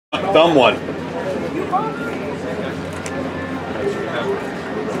Thumb one.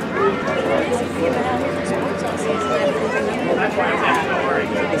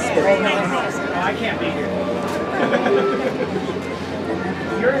 I can't be here.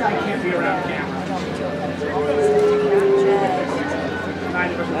 You're and I can't be around the camera.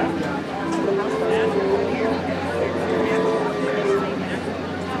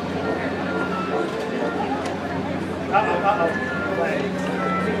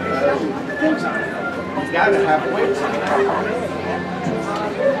 You gotta have weights on it.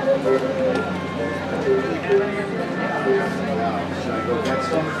 Should I go get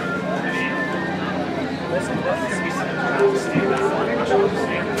some?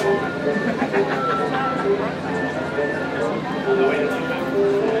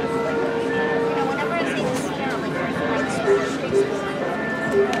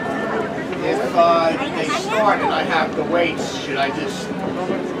 If they start and I have the weights, should I just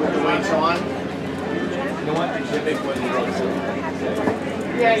put the weights on? You know what? Exhibit was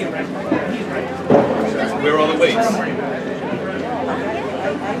Yeah, you're right. He's right. Where are all the weights? Don't worry about it.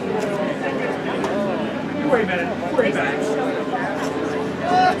 Don't worry about it.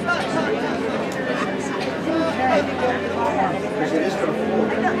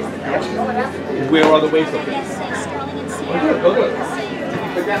 Where are the weights? Go good.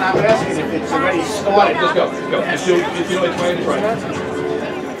 But then I'm asking if it's already started. Just go. Just do it. You know it's right. It's right.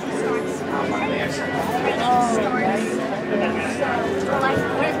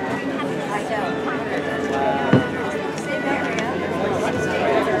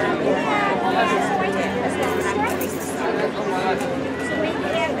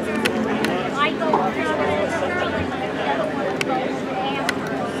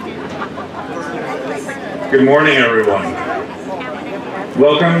 Good morning, everyone.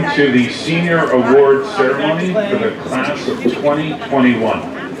 Welcome to the Senior Award Ceremony for the class of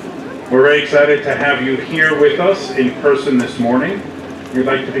 2021. We're very excited to have you here with us in person this morning. We'd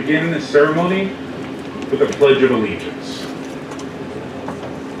like to begin this ceremony with a Pledge of Allegiance.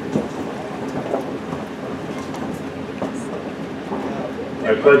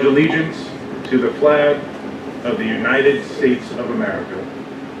 I pledge allegiance to the flag of the United States of America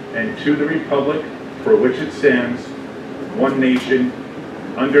and to the republic for which it stands, one nation,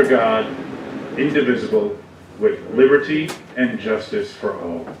 under God, indivisible, with liberty and justice for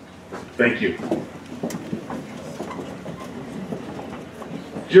all. Thank you.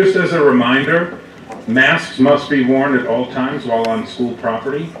 Just as a reminder, masks must be worn at all times while on school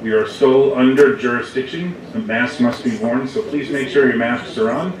property. We are still under jurisdiction. The masks must be worn, so please make sure your masks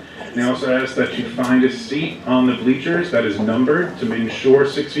are on. And I also ask that you find a seat on the bleachers that is numbered to ensure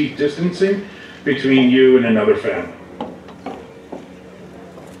 6 feet distancing between you and another family.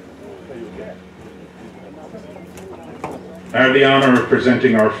 I have the honor of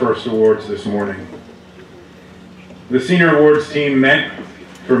presenting our first awards this morning. The Senior Awards team met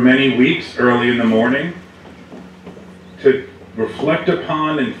for many weeks early in the morning to reflect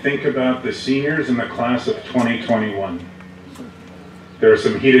upon and think about the seniors in the class of 2021. There are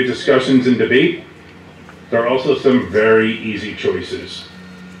some heated discussions and debate. There are also some very easy choices.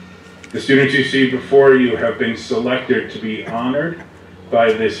 The students you see before you have been selected to be honored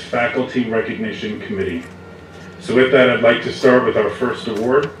by this Faculty Recognition Committee. So with that, I'd like to start with our first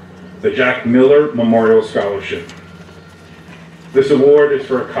award, the Jack Miller Memorial Scholarship. This award is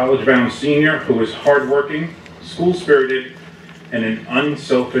for a college-bound senior who is hardworking, school-spirited, and an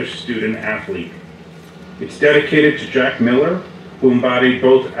unselfish student athlete. It's dedicated to Jack Miller, who embodied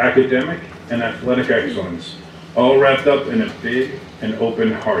both academic and athletic excellence, all wrapped up in a big and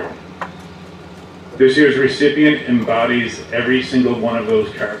open heart. This year's recipient embodies every single one of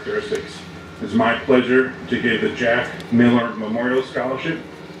those characteristics. It's my pleasure to give the Jack Miller Memorial Scholarship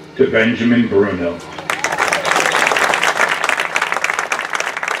to Benjamin Bruno.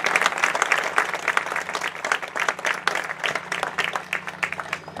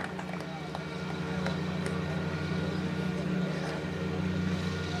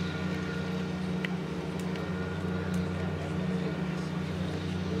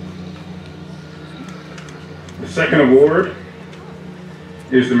 The second award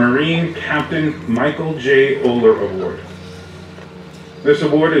is the Marine Captain Michael J. Oler Award. This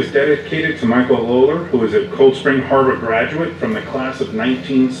award is dedicated to Michael Oler, who is a Cold Spring Harbor graduate from the class of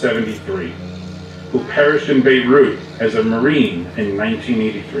 1973, who perished in Beirut as a Marine in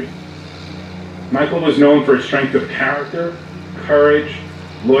 1983. Michael was known for his strength of character, courage,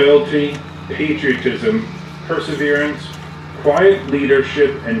 loyalty, patriotism, perseverance, quiet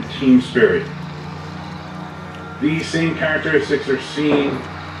leadership, and team spirit. These same characteristics are seen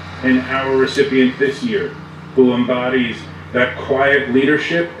in our recipient this year, who embodies that quiet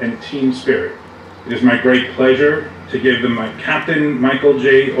leadership and team spirit. It is my great pleasure to give the Captain Michael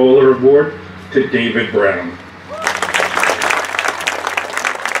J. Oler Award to David Brown.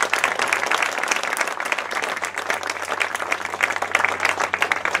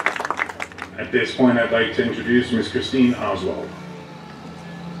 At this point, I'd like to introduce Ms. Christine Oswald.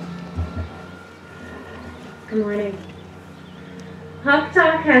 Good morning. Hawk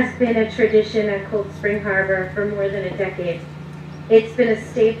Talk has been a tradition at Cold Spring Harbor for more than a decade. It's been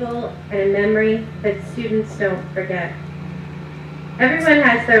a staple and a memory that students don't forget. Everyone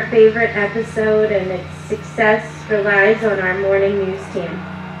has their favorite episode, and its success relies on our morning news team.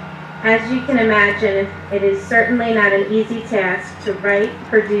 As you can imagine, it is certainly not an easy task to write,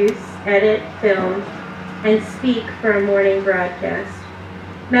 produce, edit, film, and speak for a morning broadcast.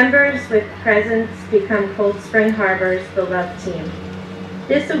 Members with presence become Cold Spring Harbor's beloved team.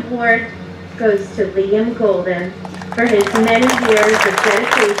 This award goes to Liam Golden for his many years of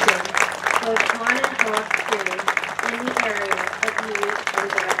dedication, both on and off screen, in the area of news and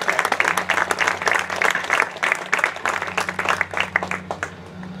broadcasting.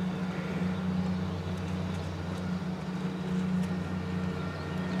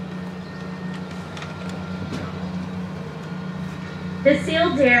 The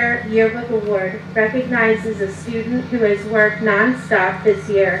Sealed Air Yearbook Award recognizes a student who has worked non-stop this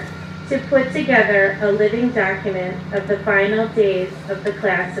year to put together a living document of the final days of the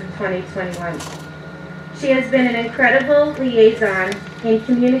class of 2021. She has been an incredible liaison in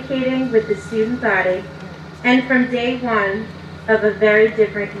communicating with the student body, and from day one of a very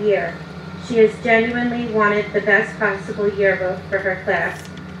different year, she has genuinely wanted the best possible yearbook for her class.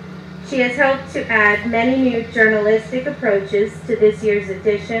 She has helped to add many new journalistic approaches to this year's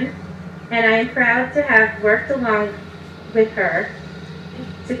edition, and I am proud to have worked along with her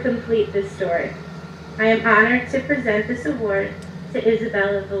to complete this story. I am honored to present this award to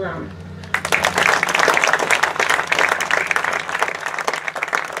Isabella Vallone.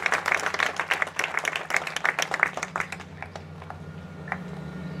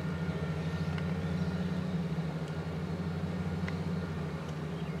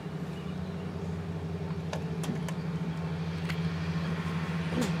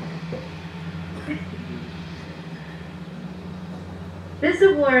 This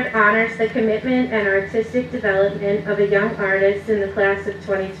award honors the commitment and artistic development of a young artist in the class of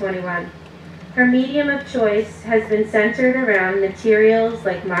 2021. Her medium of choice has been centered around materials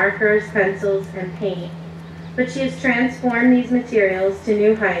like markers, pencils, and paint, but she has transformed these materials to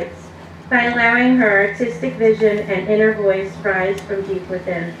new heights by allowing her artistic vision and inner voice rise from deep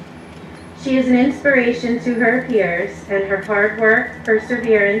within. She is an inspiration to her peers, and her hard work,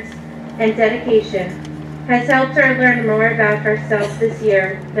 perseverance, and dedication has helped her learn more about herself this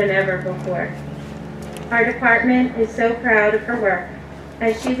year than ever before. Our department is so proud of her work.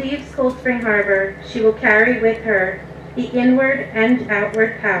 As she leaves Cold Spring Harbor, she will carry with her the inward and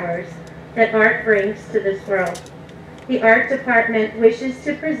outward powers that art brings to this world. The art department wishes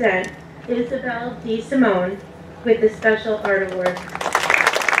to present Isabel D. Simone with the Special Art Award.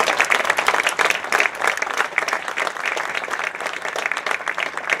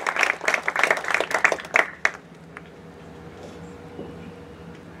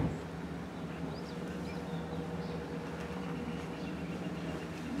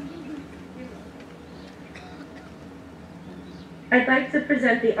 I'd like to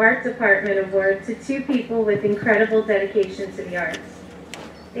present the Art Department Award to two people with incredible dedication to the arts.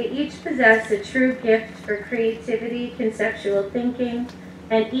 They each possess a true gift for creativity, conceptual thinking,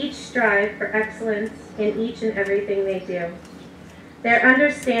 and each strive for excellence in each and everything they do. Their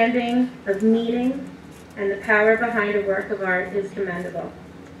understanding of meaning and the power behind a work of art is commendable.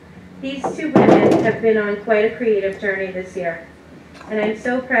 These two women have been on quite a creative journey this year, and I'm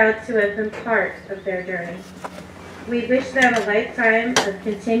so proud to have been part of their journey. We wish them a lifetime of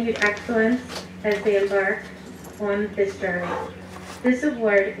continued excellence as they embark on this journey. This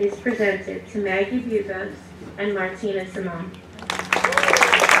award is presented to Maggie Bugos and Martina Simone.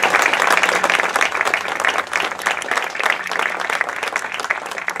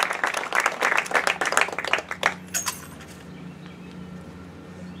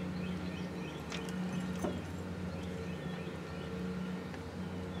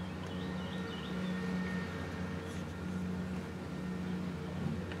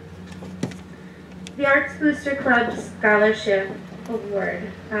 The Arts Booster Club's Scholarship Award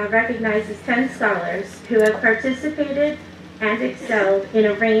recognizes 10 scholars who have participated and excelled in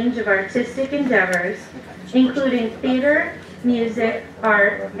a range of artistic endeavors, including theater, music,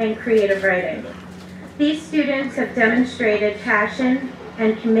 art, and creative writing. These students have demonstrated passion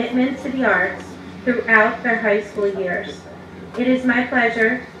and commitment to the arts throughout their high school years. It is my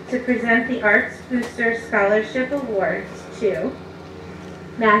pleasure to present the Arts Booster Scholarship Awards to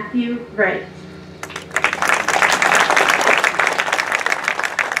Matthew Wright,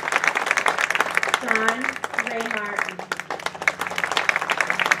 John Ray Martin,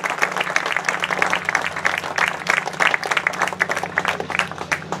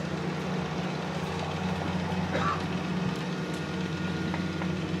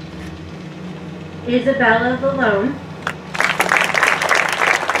 Isabella Vallone,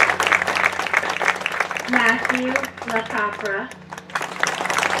 Matthew LaCapra,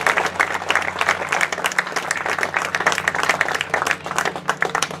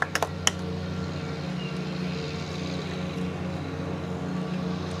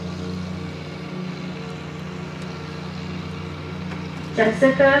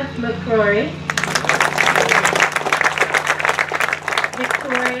 Jessica McCrory,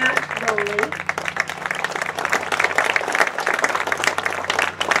 Victoria Rowley,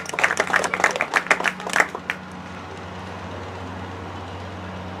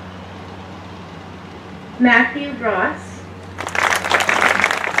 Matthew Ross,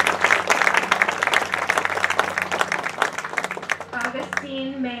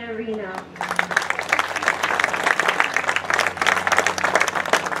 Augustine Mayorino,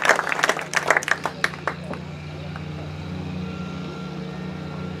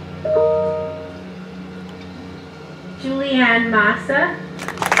 Julianne Massa,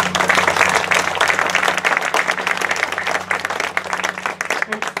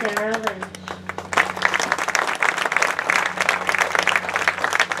 and Sarah Lynch.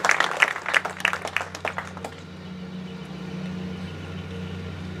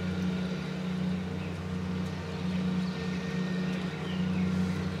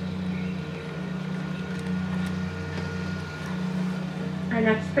 Our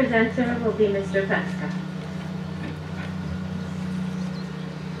next presenter will be Mr. Pesca.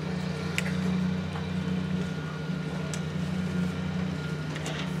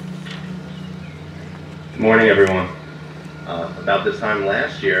 Good morning, everyone. About this time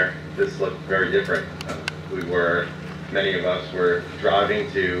last year, this looked very different. Many of us were driving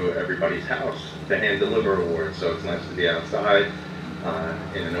to everybody's house to hand deliver awards, so it's nice to be outside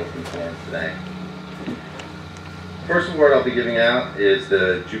in an open forum today. First award I'll be giving out is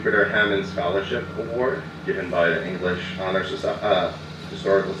the Jupiter Hammond Scholarship Award, given by the English Honor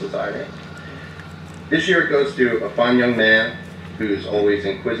Historical Society. This year it goes to a fine young man who's always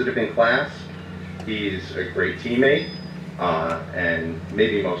inquisitive in class. He's a great teammate, and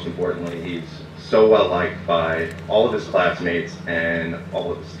maybe most importantly, he's so well liked by all of his classmates and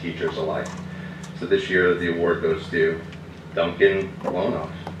all of his teachers alike. So this year the award goes to Duncan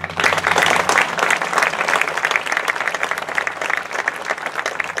Lonoff.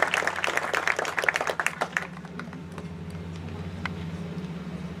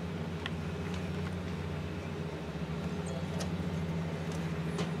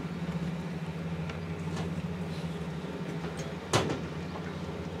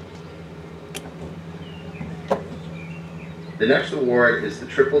 The next award is the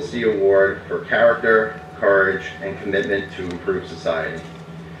Triple C Award for Character, Courage, and Commitment to Improve Society.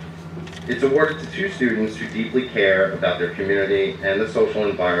 It's awarded to 2 students who deeply care about their community and the social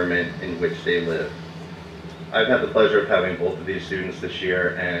environment in which they live. I've had the pleasure of having both of these students this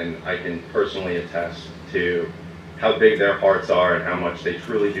year, and I can personally attest to how big their hearts are and how much they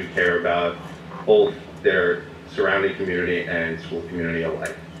truly do care about both their surrounding community and school community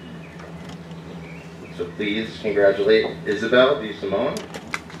alike. So please congratulate Isabel D. Simone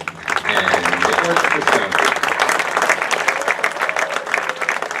and Nicholas Visconti.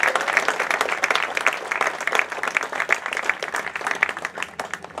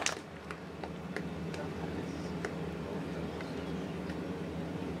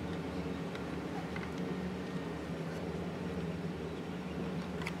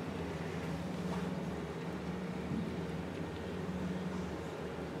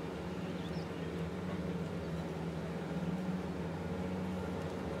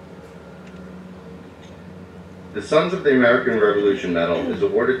 The Sons of the American Revolution Medal is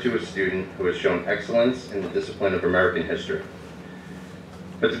awarded to a student who has shown excellence in the discipline of American history.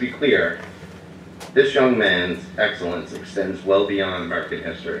 But to be clear, this young man's excellence extends well beyond American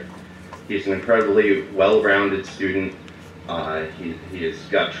history. He's an incredibly well-rounded student. He has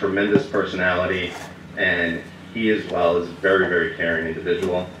got tremendous personality, and he as well is a very, very caring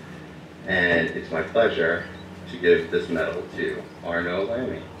individual. And it's my pleasure to give this medal to Arno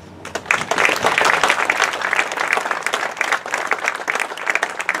Lamy.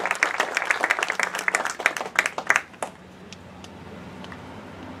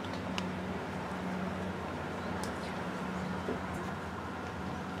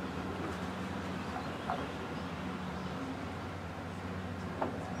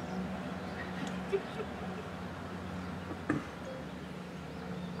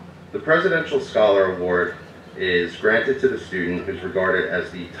 Presidential Scholar Award is granted to the student who's regarded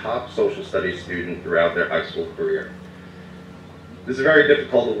as the top social studies student throughout their high school career. This is a very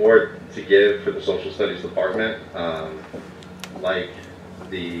difficult award to give for the social studies department. Like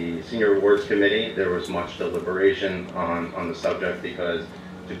the Senior Awards Committee, there was much deliberation on the subject because,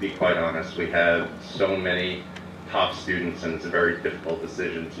 to be quite honest, we have so many top students and it's a very difficult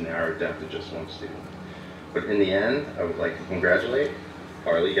decision to narrow it down to just one student. But in the end, I would like to congratulate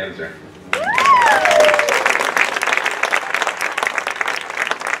Carly Genzer.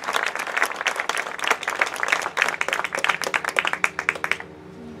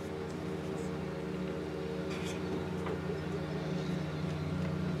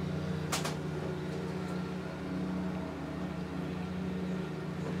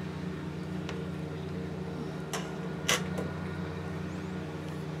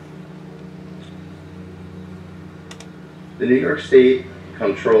 The New York State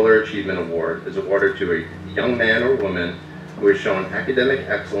Comptroller Achievement Award is awarded to a young man or woman who has shown academic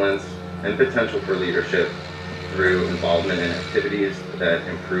excellence and potential for leadership through involvement in activities that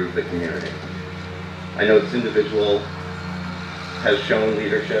improve the community. I know this individual has shown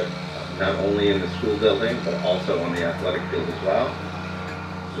leadership not only in the school building but also on the athletic field as well.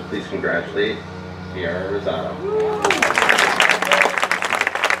 So please congratulate Sierra Rosado.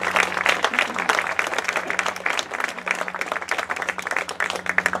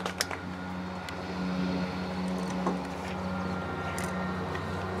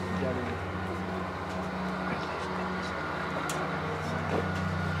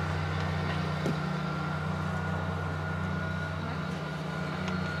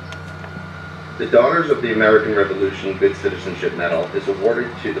 The Daughters of the American Revolution Good Citizenship Medal is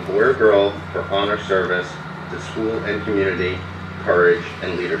awarded to the boy or girl for honor service to school and community, courage,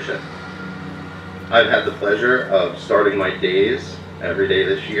 and leadership. I've had the pleasure of starting my days every day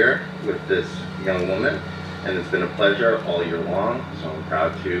this year with this young woman, and it's been a pleasure all year long, so I'm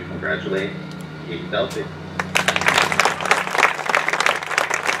proud to congratulate Katie Delphi.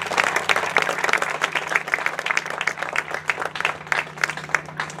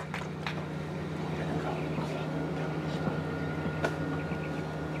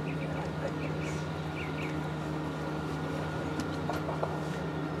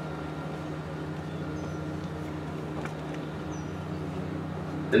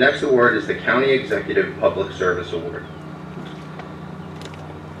 The next award is the County Executive Public Service Award.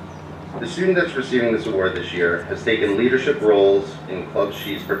 The student that's receiving this award this year has taken leadership roles in clubs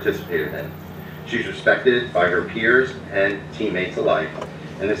she's participated in. She's respected by her peers and teammates alike,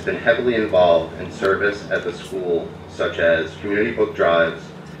 and has been heavily involved in service at the school, such as community book drives,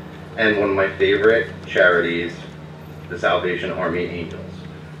 and one of my favorite charities, the Salvation Army Angels,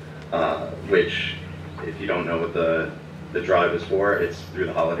 which, if you don't know what the drive is for, it's through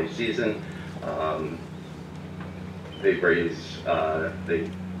the holiday season.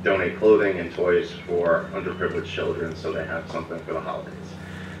 They donate clothing and toys for underprivileged children so they have something for the holidays.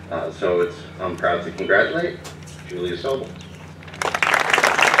 So I'm proud to congratulate Julia Sobel.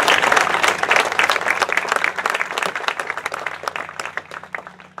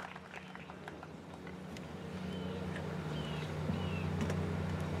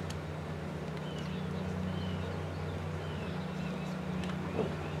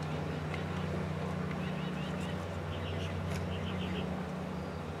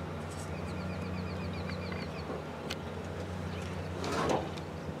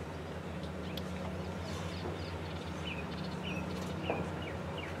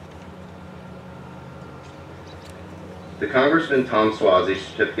 The Congressman Tom Suozzi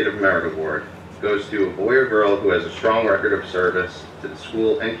Certificate of Merit Award goes to a boy or girl who has a strong record of service to the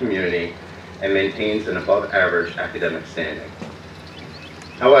school and community and maintains an above-average academic standing.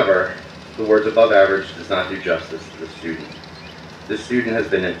 However, the words above average does not do justice to the student. This student has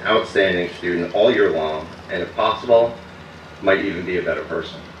been an outstanding student all year long, and if possible, might even be a better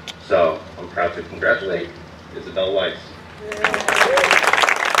person. So I'm proud to congratulate Isabel Weiss.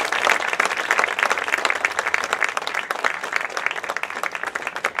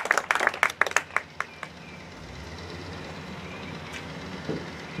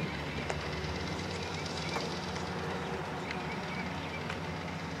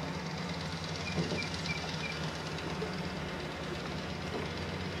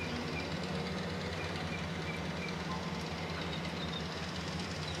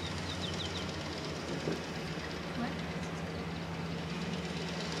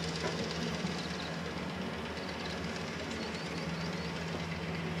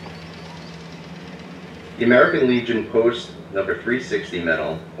 The American Legion Post number 360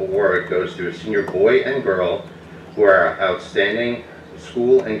 Medal Award goes to a senior boy and girl who are outstanding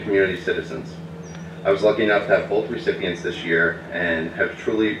school and community citizens. I was lucky enough to have both recipients this year and they've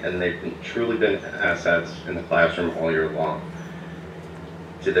truly been assets in the classroom all year long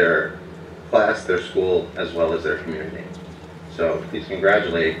to their class, their school, as well as their community. So please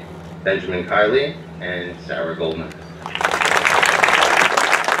congratulate Benjamin Kiley and Sarah Goldman.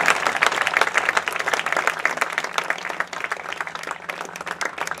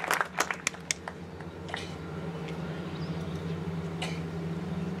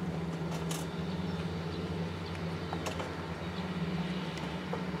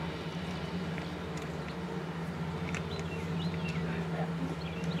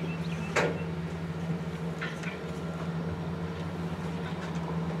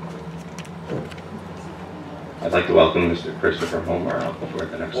 I'd like to welcome Mr. Christopher Homer up before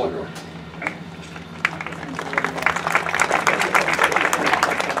the next award.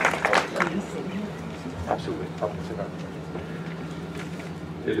 Absolutely.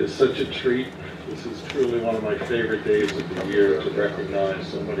 It is such a treat. This is truly one of my favorite days of the year to recognize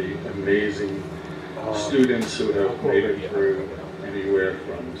so many amazing students who have made it through anywhere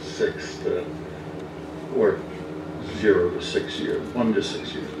from 0 to 6 years, 1 to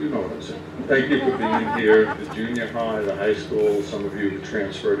 6 years, you know what I'm saying. Thank you for being here, the junior high, the high school, some of you who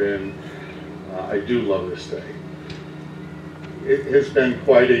transferred in. I do love this day. It has been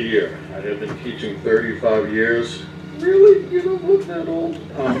quite a year. I have been teaching 35 years. Really? You don't look that old?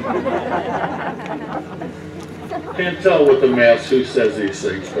 Can't tell with the mask who says these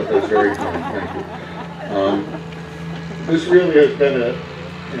things, but that's very kind, thank you. This really has been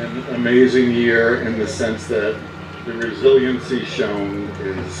an amazing year in the sense that the resiliency shown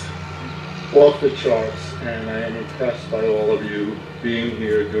is off the charts, and I am impressed by all of you being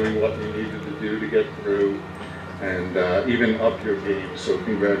here, doing what you needed to do to get through, and even up your game, so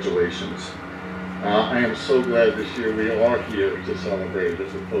congratulations. I am so glad this year we are here to celebrate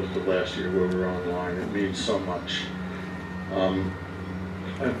as opposed to last year where we were online. It means so much. I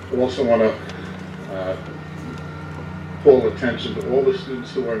also want to call attention to all the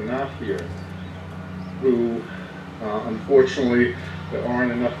students who are not here, who unfortunately there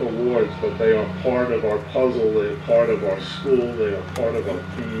aren't enough awards, but they are part of our puzzle, they are part of our school, they are part of our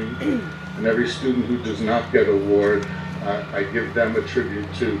team, and every student who does not get an award, I give them a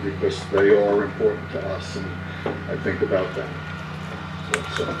tribute too, because they are important to us, and I think about them.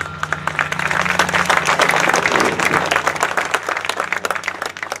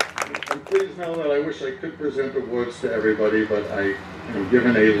 And please know that I wish I could present awards to everybody, but I am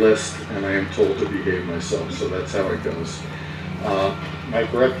given a list and I am told to behave myself, so that's how it goes. My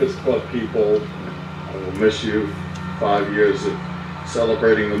Breakfast Club people, I will miss you. 5 years of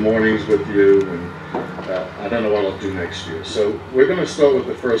celebrating the mornings with you, and I don't know what I'll do next year. So we're going to start with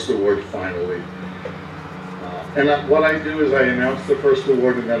the first award finally. What I do is I announce the first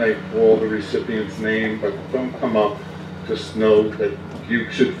award and then I call the recipient's name, but don't come up. Just know that you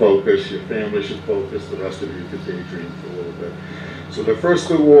should focus, your family should focus, the rest of you could daydream for a little bit. So the first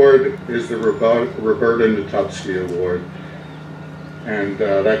award is the Roberta Natupsky Award, and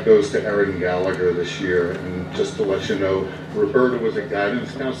that goes to Erin Gallagher this year. And just to let you know, Roberta was a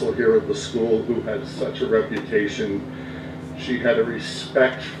guidance counselor here at the school who had such a reputation. She had a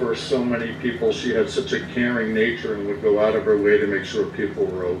respect for so many people. She had such a caring nature and would go out of her way to make sure people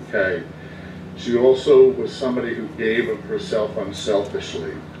were okay. She also was somebody who gave of herself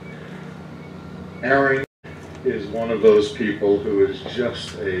unselfishly. Erin is one of those people who is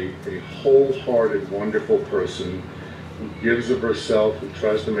just a wholehearted, wonderful person who gives of herself, who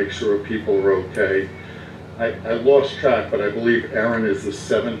tries to make sure people are okay. I lost track, but I believe Erin is the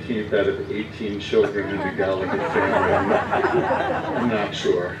 17th out of 18 children in the Gallagher family. I'm not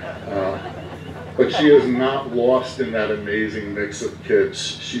sure. But she is not lost in that amazing mix of kids.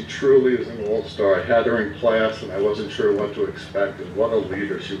 She truly is an all-star. I had her in class and I wasn't sure what to expect, and what a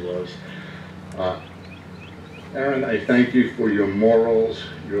leader she was. Erin, I thank you for your morals,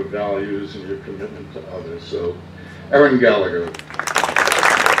 your values, and your commitment to others. So, Erin Gallagher.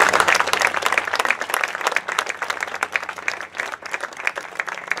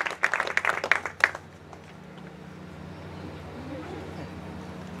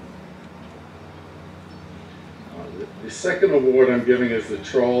 The second award I'm giving is the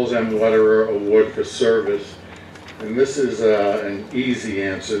Charles M. Lederer Award for Service, and this is an easy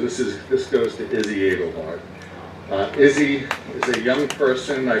answer. This goes to Izzy Adelhart. Izzy is a young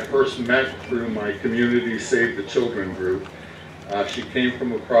person I first met through my Community Save the Children group. She came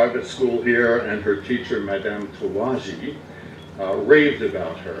from a private school here, and her teacher, Madame Tawaji, raved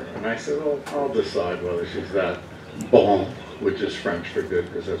about her. And I said, well, I'll decide whether she's that bon, which is French for good,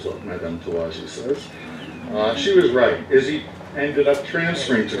 because that's what Madame Tawaji says. She was right. Izzy ended up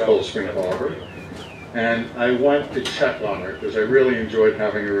transferring to Cold Spring Harbor. And I went to check on her because I really enjoyed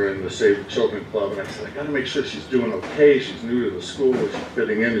having her in the Save the Children Club. And I said, I got to make sure she's doing okay. She's new to the school. Is she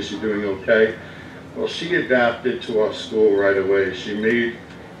fitting in? Is she doing okay? Well, she adapted to our school right away. She made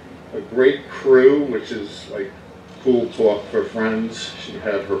a great crew, which is like cool talk for friends. She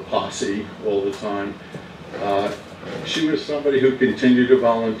had her posse all the time. She was somebody who continued to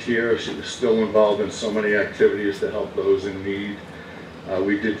volunteer. She was still involved in so many activities to help those in need.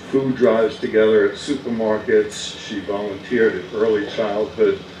 We did food drives together at supermarkets. She volunteered at early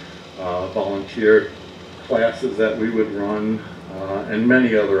childhood, volunteer classes that we would run, and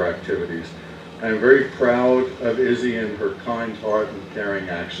many other activities. I'm very proud of Izzy and her kind heart and caring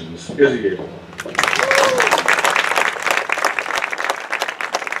actions. Izzy Abel.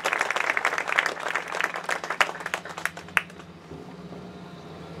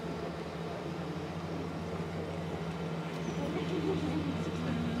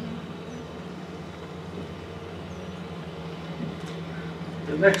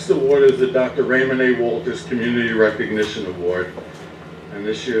 The next award is the Dr. Raymond A. Walters Community Recognition Award, and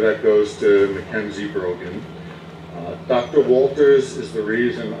this year that goes to Mackenzie Brogan. Dr. Walters is the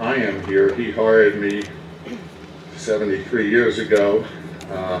reason I am here. He hired me 73 years ago.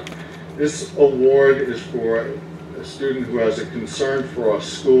 This award is for a student who has a concern for our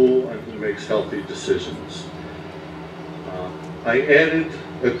school and who makes healthy decisions. I added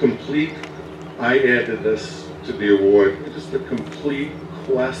this to the award, just a complete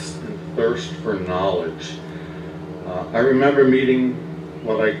quest and thirst for knowledge. I remember meeting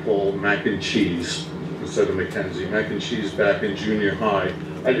what I call mac and cheese instead of Mackenzie. Mac and cheese back in junior high.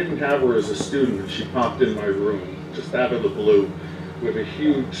 I didn't have her as a student, and she popped in my room just out of the blue with a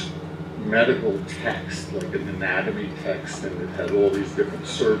huge medical text, like an anatomy text, and it had all these different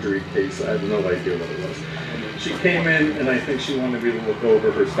surgery cases. I had no idea what it was. She came in, and I think she wanted me to look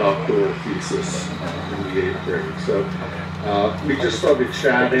over her doctoral thesis in the 8th grade. So we just started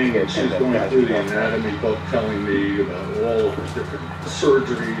chatting, and she was going through the anatomy book, telling me about all of the different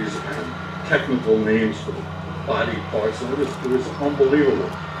surgeries and technical names for the body parts, and it was unbelievable.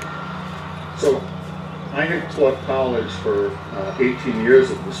 So I had taught college for 18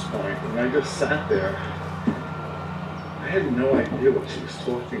 years at this point, and I just sat there. I had no idea what she was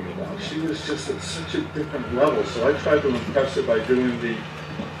talking about. She was just at such a different level, so I tried to impress her by doing the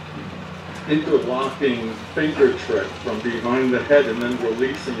interlocking finger trick from behind the head and then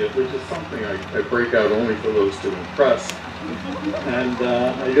releasing it, which is something I break out only for those to impress. And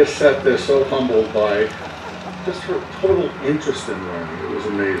I just sat there so humbled by just her total interest in learning. It was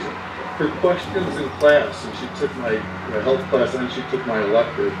amazing. Her questions in class, and she took my health class and she took my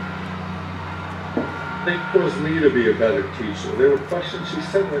elective, they caused me to be a better teacher. There were questions she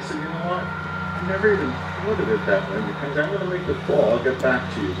said, and I said, you know what? I never even thought of it that way, because I'm going to make the call. I'll get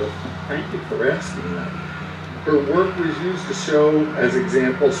back to you, but thank you for asking that. Her work was used to show as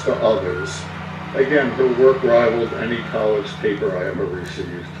examples to others. Again, her work rivaled any college paper I ever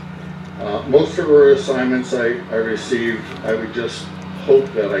received. Most of her assignments I received, I would just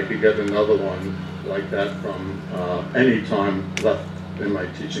hope that I could get another one like that from any time left in my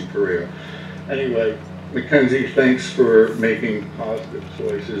teaching career. Anyway, Mackenzie, thanks for making positive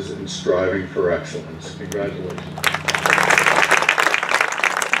choices and striving for excellence. Congratulations.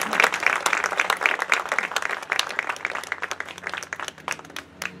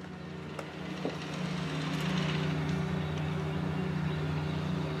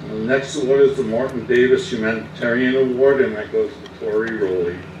 The next award is the Martin Davis Humanitarian Award, and that goes to Tori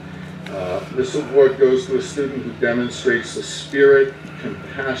Rowley. This award goes to a student who demonstrates the spirit,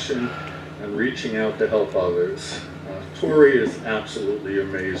 compassion, and reaching out to help others. Tori is absolutely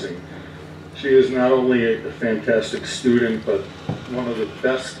amazing. She is not only a fantastic student, but one of the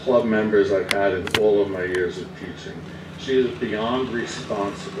best club members I've had in all of my years of teaching. She is beyond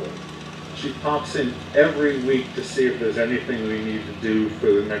responsible. She pops in every week to see if there's anything we need to do for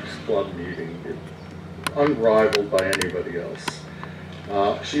the next club meeting. It's unrivaled by anybody else.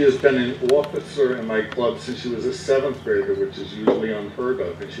 She has been an officer in my club since she was a 7th grader, which is usually unheard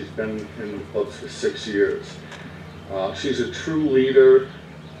of, and she's been in the clubs for 6 years. She's a true leader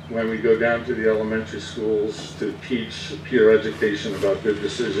when we go down to the elementary schools to teach peer education about good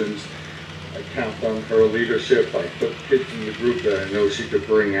decisions. I count on her leadership. I put kids in the group that I know she could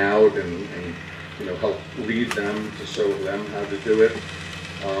bring out and help lead them to show them how to do it.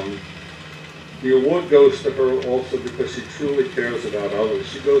 The award goes to her also because she truly cares about others.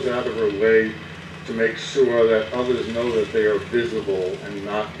 She goes out of her way to make sure that others know that they are visible and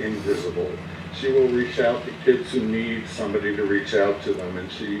not invisible. She will reach out to kids who need somebody to reach out to them,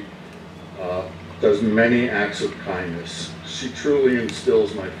 and she does many acts of kindness. She truly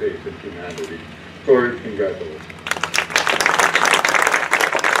instills my faith in humanity. Tori, congratulations.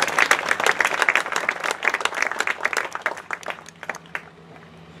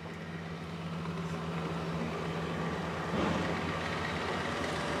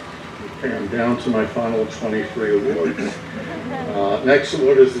 Okay, I'm down to my final 23 awards. Next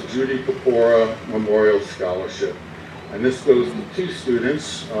award is the Judy Kapora Memorial Scholarship. And this goes to two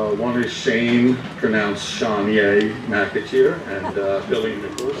students. One is Shane, pronounced Shanye McAteer, and Billy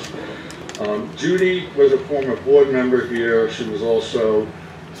Nichols. Judy was a former board member here. She was also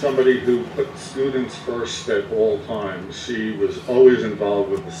somebody who put students first at all times. She was always involved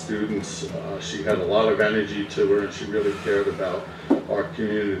with the students. She had a lot of energy to her, and she really cared about our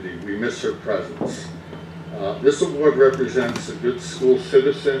community. We miss her presence. This award represents a good school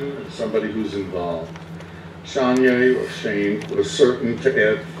citizen and somebody who's involved. Shanye, or Shane, was certain to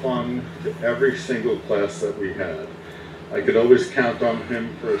add fun to every single class that we had. I could always count on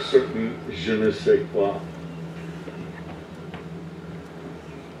him for a certain je ne sais quoi.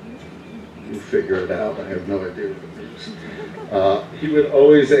 You figure it out, I have no idea what it means. He would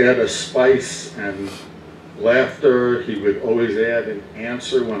always add a spice and laughter. He would always add an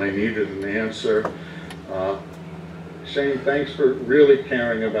answer when I needed an answer. Shane, thanks for really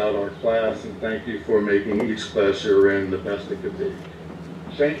caring about our class, and thank you for making each class you're in the best it could be.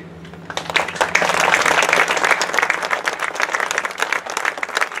 Shane?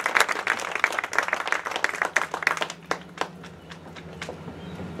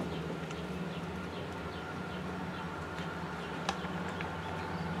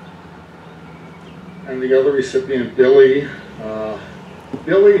 And the other recipient, Billy.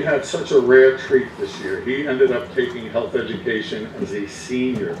 Billy had such a rare treat this year. He ended up taking health education as a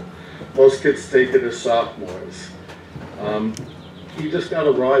senior. Most kids take it as sophomores. He just got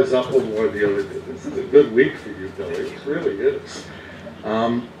a Rise Up award the other day. This is a good week for you, Billy. It really is.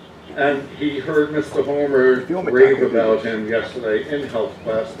 And he heard Mr. Homer rave about him yesterday in health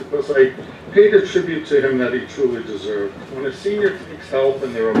class because I paid a tribute to him that he truly deserved. When a senior takes health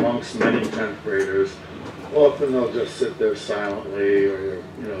and they're amongst many 10th graders, often they'll just sit there silently or,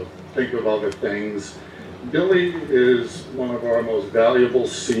 think of other things. Billy is one of our most valuable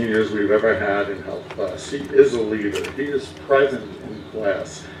seniors we've ever had in health class. He is a leader. He is present in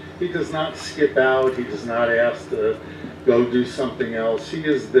class. He does not skip out. He does not ask to go do something else. He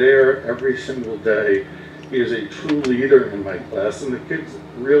is there every single day. He is a true leader in my class, and the kids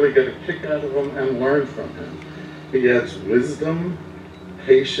really get a kick out of him and learn from him. He adds wisdom,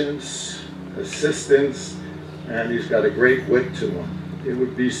 patience, assistance, and he's got a great wit to him. It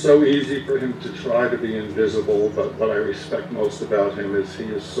would be so easy for him to try to be invisible, but what I respect most about him is he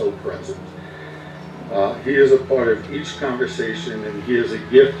is so present. He is a part of each conversation, and he is a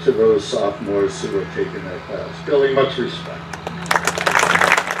gift to those sophomores who have taken that class. Billy, much respect.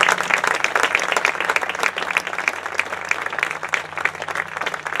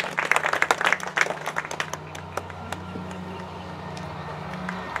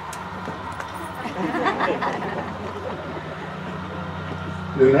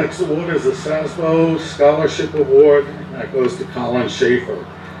 The next award is the SASBO Scholarship Award, and that goes to Colin Schaefer.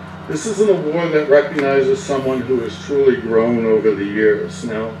 This is an award that recognizes someone who has truly grown over the years.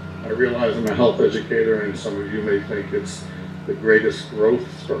 Now, I realize I'm a health educator, and some of you may think it's the greatest growth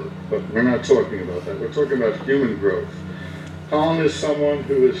spurt, but we're not talking about that. We're talking about human growth. Colin is someone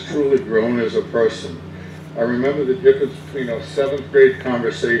who has truly grown as a person. I remember the difference between our 7th grade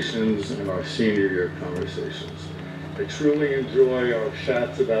conversations and our senior year conversations. I truly enjoy our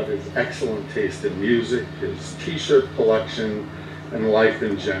chats about his excellent taste in music, his t-shirt collection, and life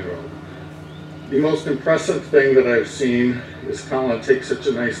in general. The most impressive thing that I've seen is Colin take such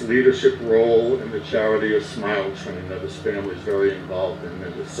a nice leadership role in the charity of Smile Train that his family is very involved in,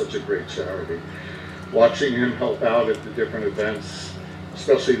 and it's such a great charity. Watching him help out at the different events,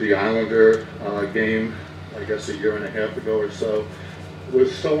 especially the Islander game, I guess a year and a half ago or so,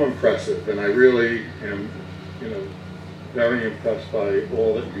 was so impressive, and I really am, very impressed by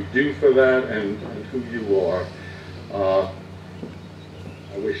all that you do for that and who you are.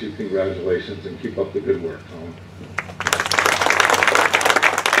 I wish you congratulations and keep up the good work, Colin.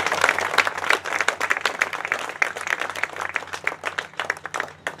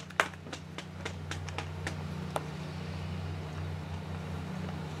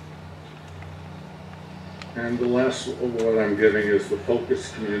 And the last award I'm giving is the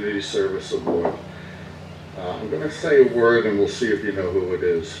Focus Community Service Award. I'm going to say a word and we'll see if you know who it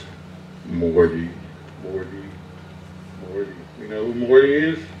is. Morty. Morty. Morty. You know who Morty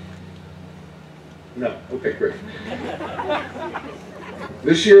is? No? Okay, great.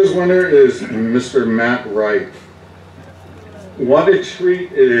 This year's winner is Mr. Matt Wright. What a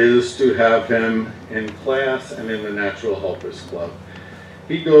treat it is to have him in class and in the Natural Helpers Club.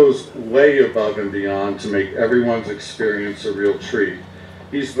 He goes way above and beyond to make everyone's experience a real treat.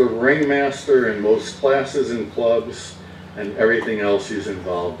 He's the ringmaster in most classes and clubs and everything else he's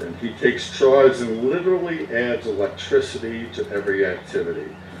involved in. He takes charge and literally adds electricity to every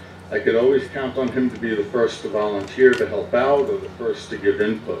activity. I could always count on him to be the first to volunteer to help out or the first to give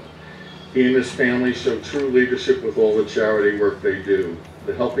input. He and his family show true leadership with all the charity work they do.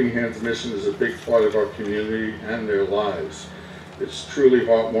 The Helping Hands mission is a big part of our community and their lives. It's truly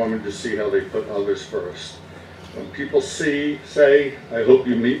heartwarming to see how they put others first. When people say, I hope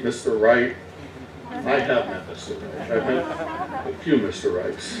you meet Mr. Wright, I have met Mr. Wright. I've met a few Mr.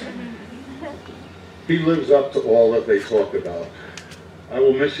 Wrights. He lives up to all that they talk about. I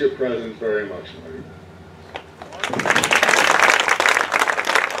will miss your presence very much, Marty.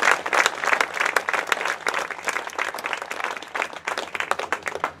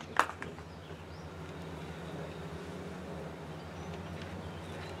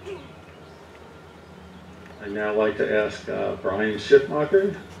 I'd now like to ask Brian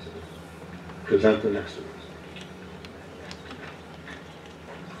Schiffmacher to present the next award.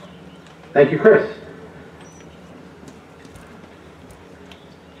 Thank you, Chris.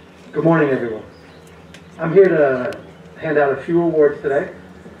 Good morning, everyone. I'm here to hand out a few awards today.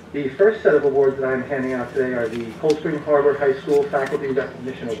 The first set of awards that I'm handing out today are the Cold Spring Harbor High School Faculty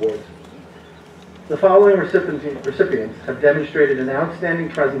Recognition Awards. The following recipients have demonstrated an outstanding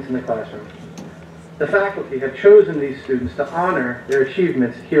presence in the classroom. The faculty have chosen these students to honor their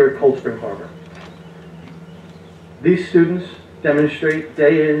achievements here at Cold Spring Harbor. These students demonstrate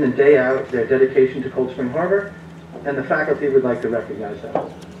day in and day out their dedication to Cold Spring Harbor, and the faculty would like to recognize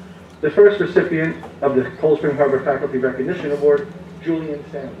them. The first recipient of the Cold Spring Harbor Faculty Recognition Award, Julian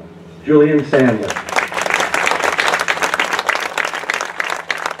Sandler. Julian Sandler.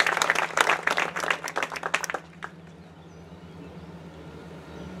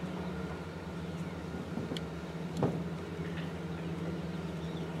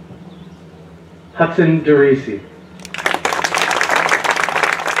 Hudson DeRisi.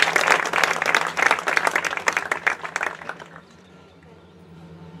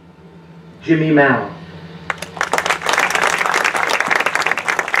 Jimmy Mao.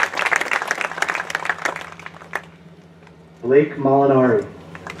 Blake Molinari.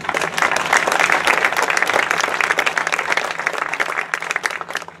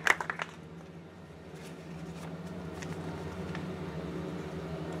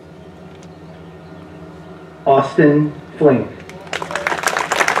 Austin Flink.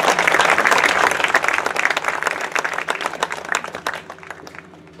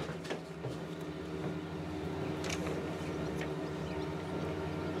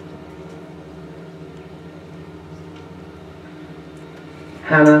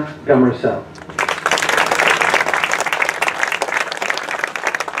 Hannah Gummersell.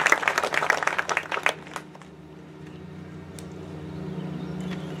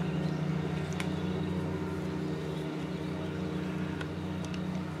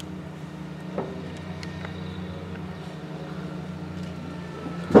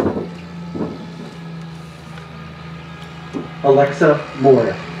 Alexa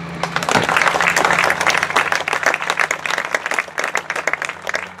Moore.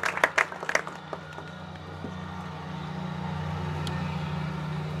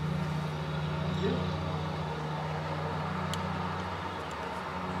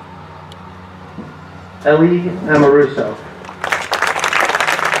 Ellie Amoruso.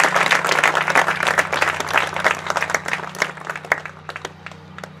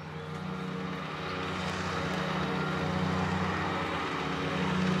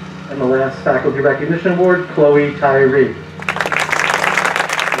 And the last Faculty Recognition Award, Chloe Tyree.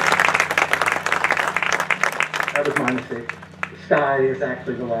 That was my mistake. Sky is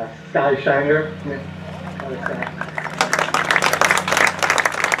actually the last. Sky Shanger. Yeah.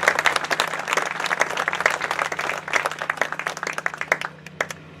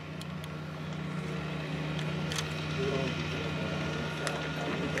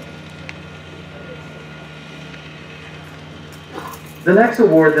 The next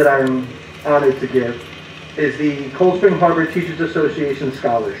award that I'm honored to give is the Cold Spring Harbor Teachers Association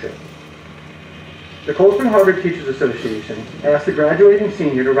Scholarship. The Cold Spring Harbor Teachers Association asked the graduating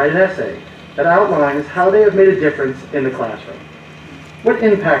senior to write an essay that outlines how they have made a difference in the classroom. What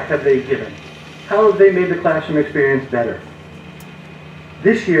impact have they given? How have they made the classroom experience better?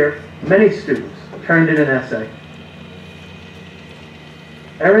 This year, many students turned in an essay.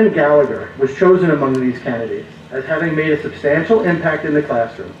 Erin Gallagher was chosen among these candidates as having made a substantial impact in the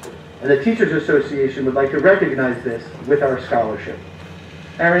classroom, and the Teachers Association would like to recognize this with our scholarship.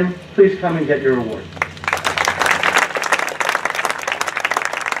 Erin, please come and get your award.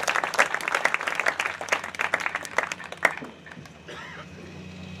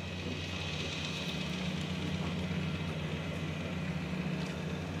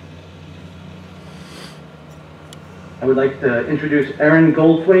 I would like to introduce Erin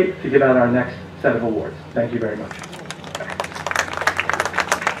Goldthwaite to give out our next set of awards. Thank you very much.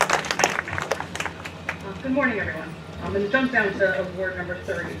 Good morning, everyone. I'm going to jump down to award number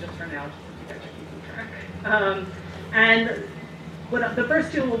 30 just for now, just so you guys are keeping track. The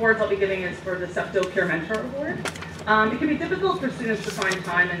first two awards I'll be giving is for the SEPTO Peer Mentor Award. It can be difficult for students to find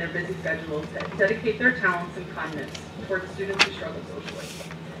time in their busy schedules to dedicate their talents and kindness towards students who struggle socially.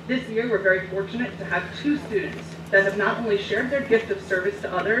 This year, we're very fortunate to have two students that have not only shared their gift of service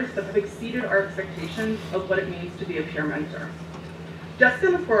to others, but have exceeded our expectations of what it means to be a peer mentor. Jessica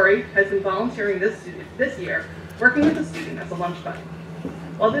McCrory has been volunteering this year, working with a student as a lunch buddy.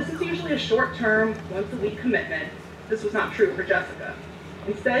 While this is usually a short-term, once-a-week commitment, this was not true for Jessica.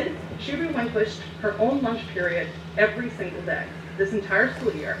 Instead, she relinquished her own lunch period every single day, this entire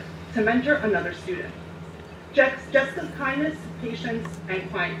school year, to mentor another student. Jessica's kindness, patience, and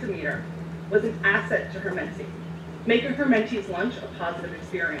quiet demeanor was an asset to her mentee, making her mentee's lunch a positive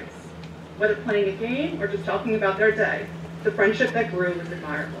experience. Whether playing a game or just talking about their day, the friendship that grew was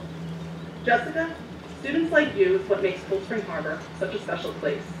admirable. Jessica, students like you is what makes Cold Spring Harbor such a special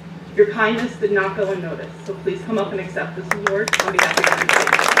place. Your kindness did not go unnoticed, so please come up and accept this award on behalf of your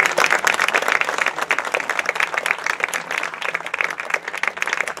mentee.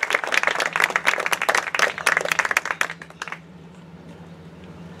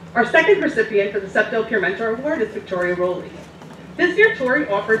 Our second recipient for the SEPTO Peer Mentor Award is Victoria Rowley. This year, Tori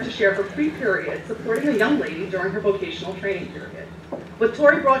offered to share her free period supporting a young lady during her vocational training period. What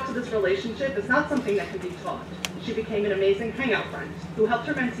Tori brought to this relationship is not something that can be taught. She became an amazing hangout friend who helped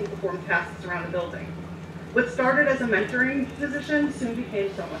her mentee perform tasks around the building. What started as a mentoring position soon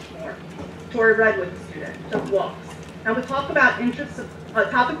became so much more. Tori read with the student, took walks, and would talk about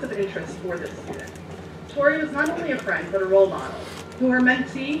topics of interest for this student. Tori was not only a friend, but a role model, who her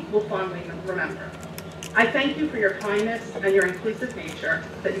mentee will fondly remember. I thank you for your kindness and your inclusive nature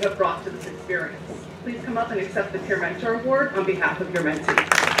that you have brought to this experience. Please come up and accept the Peer Mentor Award on behalf of your mentee.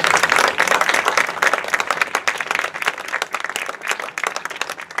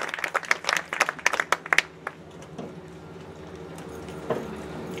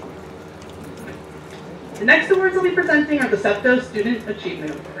 The next awards I'll be presenting are the SEPTO Student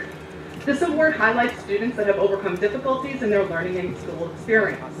Achievement Award. This award highlights students that have overcome difficulties in their learning and school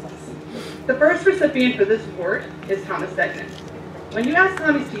experiences. The first recipient for this award is Thomas Degnan. When you ask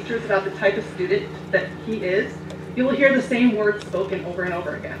Tommy's teachers about the type of student that he is, you will hear the same words spoken over and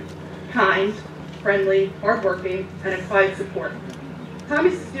over again. Kind, friendly, hardworking, and a quiet support.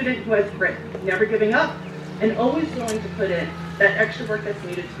 Tommy's a student who has grit, never giving up, and always willing to put in that extra work that's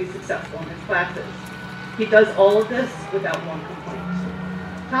needed to be successful in his classes. He does all of this without one complaint.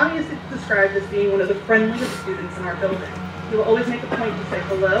 Tommy is described as being one of the friendliest students in our building. He will always make a point to say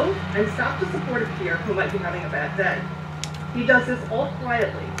hello and stop to support a peer who might be having a bad day. He does this all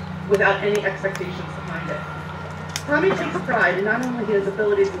quietly, without any expectations behind it. Tommy takes pride in not only his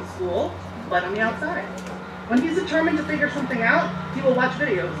abilities in school, but on the outside. When he's determined to figure something out, he will watch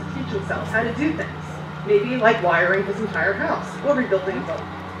videos to teach himself how to do things, maybe like wiring his entire house or rebuilding a boat.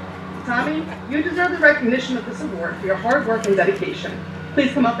 Tommy, you deserve the recognition of this award for your hard work and dedication.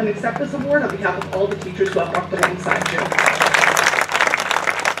 Please come up and accept this award on behalf of all the teachers who have worked alongside you.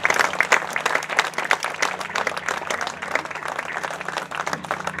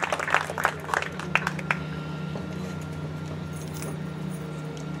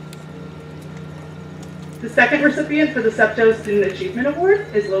 The second recipient for the SEPTO Student Achievement Award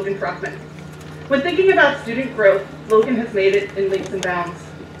is Logan Fruckman. When thinking about student growth, Logan has made it in leaps and bounds.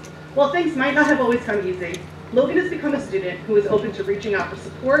 While things might not have always come easy, Logan has become a student who is open to reaching out for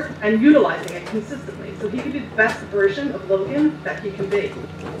support and utilizing it consistently so he can be the best version of Logan that he can be.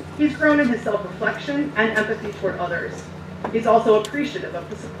 He's grown in his self-reflection and empathy toward others. He's also appreciative of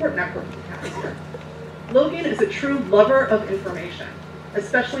the support network he has here. Logan is a true lover of information,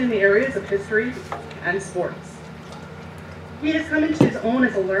 especially in the areas of history and sports. He has come into his own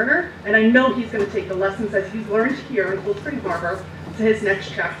as a learner, and I know he's going to take the lessons that he's learned here in Cold Spring Harbor to his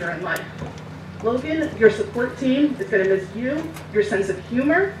next chapter in life. Logan, your support team is going to miss you, your sense of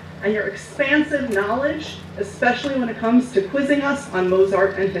humor, and your expansive knowledge, especially when it comes to quizzing us on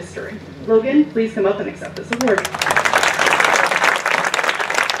Mozart and history. Logan, please come up and accept this award.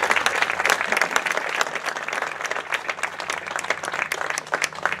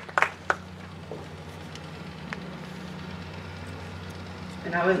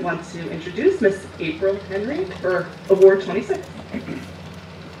 I want to introduce Miss April Henry for Award 26.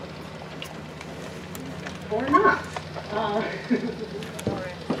 Or not. All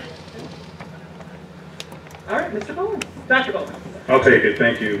right, Mr. Bowen. Dr. Bowen. I'll take it.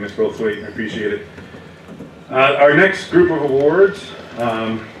 Thank you, Ms. Goldthwaite. I appreciate it. Our next group of awards,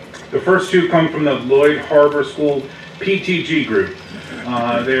 the first two come from the Lloyd Harbor School PTG group.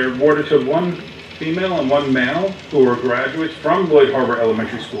 They're awarded to one female and one male who are graduates from Lloyd Harbor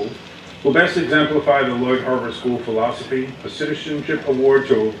Elementary School who best exemplify the Lloyd Harbor School philosophy, a citizenship award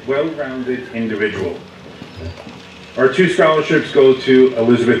to a well-rounded individual. Our two scholarships go to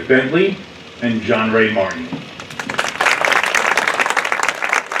Elizabeth Bentley and John Ray Martin.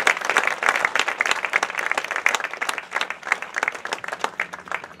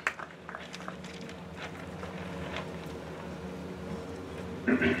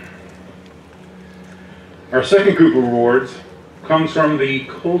 Our second group of awards comes from the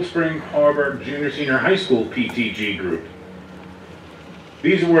Cold Spring Harbor Junior Senior High School PTG group.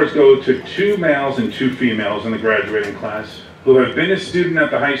 These awards go to two males and two females in the graduating class who have been a student at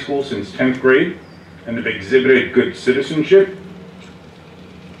the high school since 10th grade and have exhibited good citizenship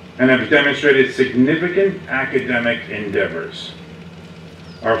and have demonstrated significant academic endeavors.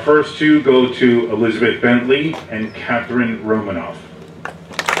 Our first two go to Elizabeth Bentley and Catherine Romanoff.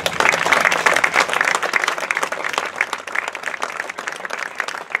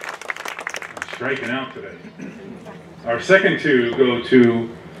 Striking out today. Our second two go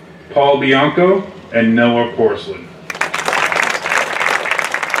to Paul Bianco and Noah Porcelain.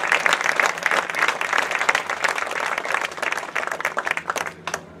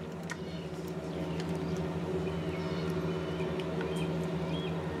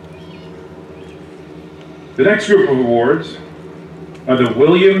 The next group of awards are the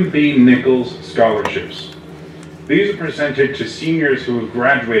William B. Nichols Scholarships. These are presented to seniors who have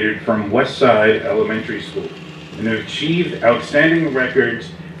graduated from Westside Elementary School and have achieved outstanding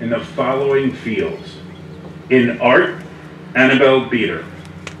records in the following fields. In art, Annabelle Beater.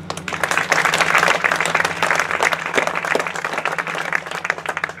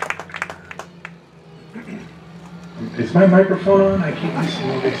 Is my microphone on? I keep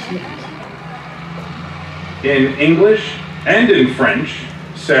missing all these things. In English and in French,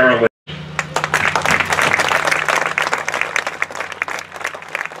 Sarah Lynch.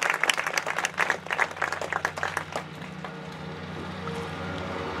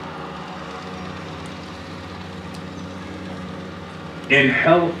 In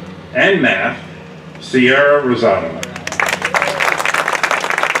health and math, Sierra Rosado.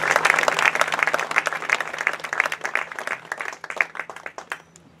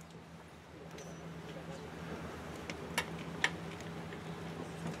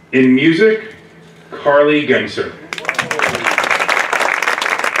 In music, Carly Genser.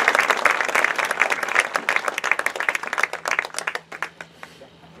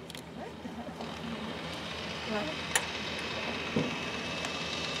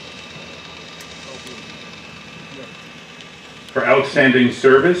 For outstanding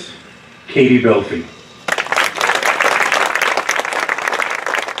service, Katie Belfi.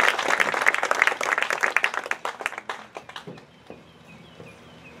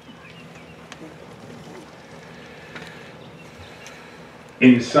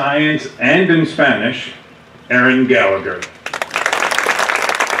 In science and in Spanish, Erin Gallagher.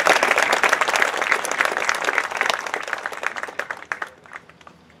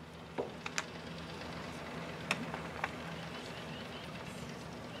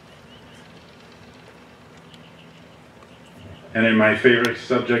 And in my favorite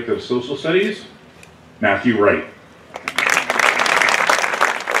subject of social studies, Matthew Wright.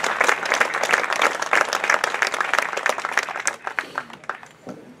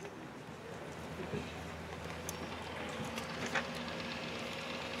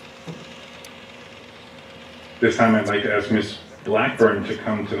 This time I'd like to ask Ms. Blackburn to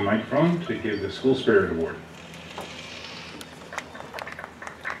come to the microphone to give the School Spirit Award.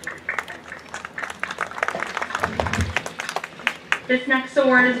 This next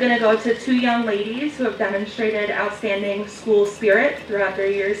award is going to go to two young ladies who have demonstrated outstanding school spirit throughout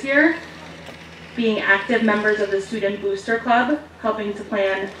their years here, being active members of the Student Booster Club, helping to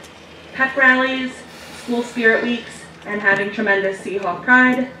plan pep rallies, school spirit weeks, and having tremendous Seahawk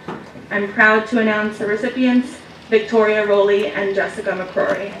pride. I'm proud to announce the recipients, Victoria Rowley and Jessica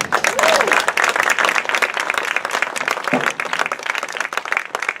McCrory.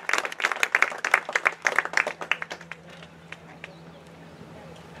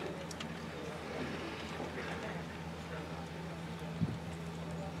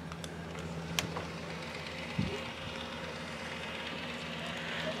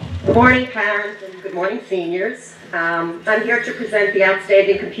 Good morning, parents, and good morning, seniors. I'm here to present the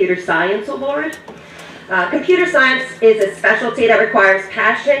Outstanding Computer Science Award. Computer science is a specialty that requires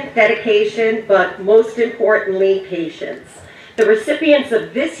passion, dedication, but most importantly, patience. The recipients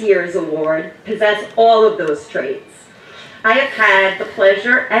of this year's award possess all of those traits. I have had the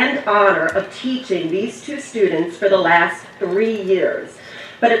pleasure and honor of teaching these two students for the last 3 years,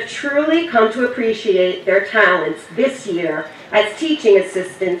 but have truly come to appreciate their talents this year as teaching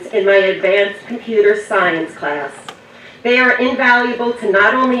assistants in my advanced computer science class. They are invaluable to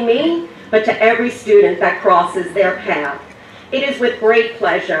not only me, but to every student that crosses their path. It is with great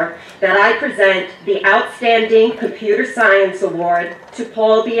pleasure that I present the Outstanding Computer Science Award to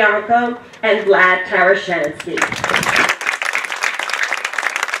Paul Bianco and Vlad Tarashansky.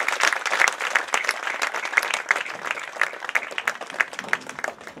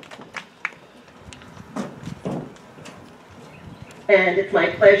 And it's my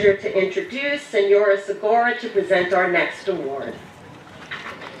pleasure to introduce Senora Segura to present our next award.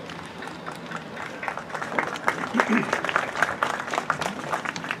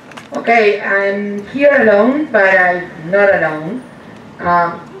 Okay, I'm here alone, but I'm not alone.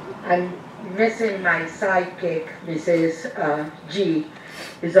 I'm missing my sidekick, Mrs. G.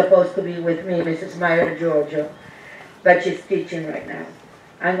 is supposed to be with me, Mrs. Meyer Giorgio, but she's teaching right now.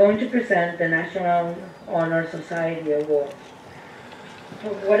 I'm going to present the National Honor Society Award. So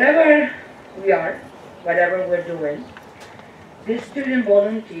whatever we are, whatever we're doing, this student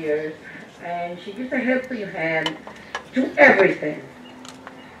volunteers, and she gives a helping hand to everything.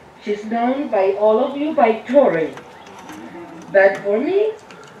 She's known by all of you by Tori, but for me,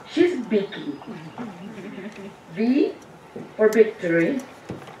 she's Vicky. V for victory,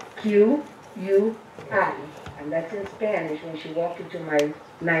 Q-U-I, and that's in Spanish when she walked into my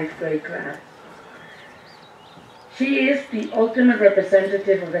 9th grade class. She is the ultimate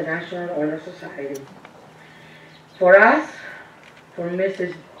representative of the National Honor Society. For us, for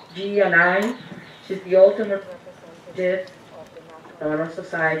Mrs. G and I, she's the ultimate representative of the National Honor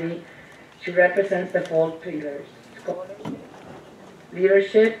Society. She represents the 4 pillars: scholarship,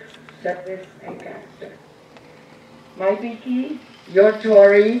 leadership, service, and character. My Vicky, your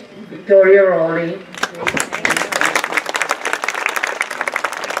Tori, Victoria Rowley.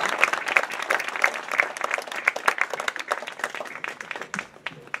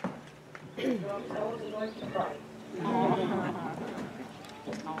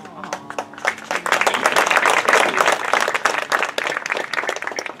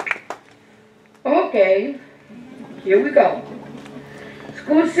 Okay, here we go.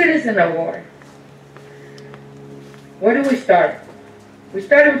 School Citizen Award. Where do we start? We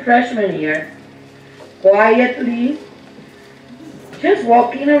start in freshman year, quietly, just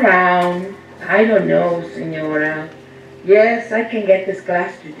walking around. I don't know, Senora. Yes, I can get this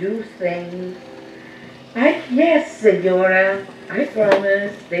class to do things. Yes, Senora, I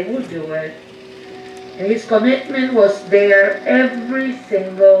promise they will do it. And his commitment was there every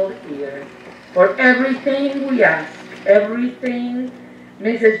single year. For everything we ask, everything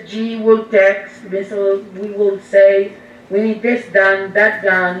Mrs. G will text, we will say, we need this done, that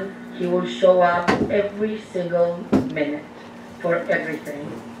done. He will show up every single minute for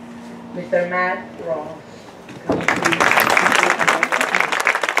everything. Mr. Matt Ross. Come please.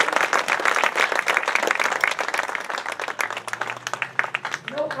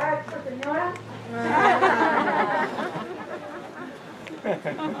 No cards for Senora?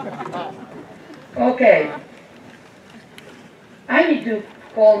 Okay. I need to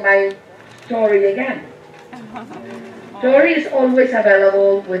call my Tori again. Tori is always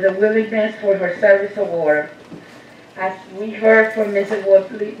available with a willingness for her service award. As we heard from Mrs.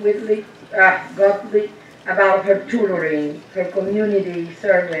 Gottlieb about her tutoring, her community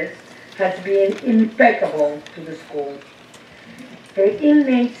service has been impeccable to the school. Her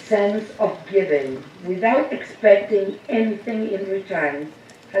innate sense of giving without expecting anything in return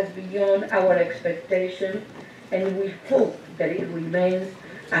has beyond our expectation, and we hope that it remains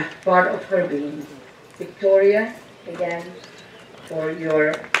as part of her being. Victoria, again, for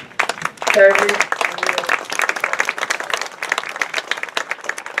your service.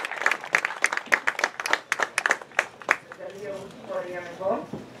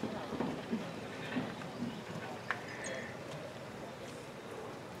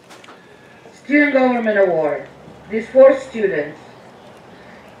 Student Government Award. These 4 students,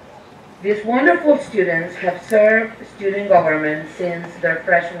 these wonderful students have served student government since their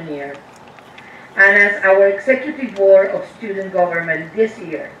freshman year. And as our Executive Board of Student Government this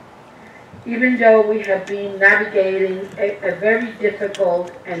year, even though we have been navigating a very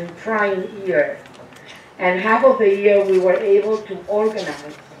difficult and trying year, and half of the year we were able to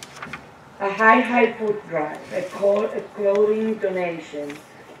organize a high food drive, a clothing donation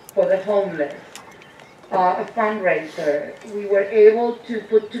for the homeless, a fundraiser. We were able to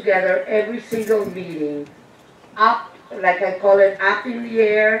put together every single meeting up, like I call it, up in the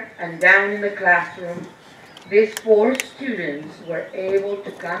air and down in the classroom. These 4 students were able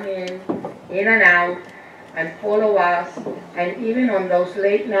to come in and out, and follow us, and even on those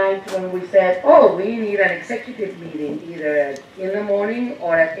late nights when we said, oh, we need an executive meeting, either in the morning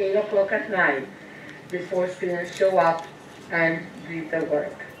or at 8 o'clock at night, these 4 students show up and do the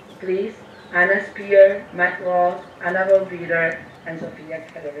work. Please, Anna Spear, Matt Ross, Annabelle Reeder, and Sophia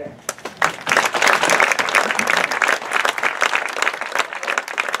Kelleher.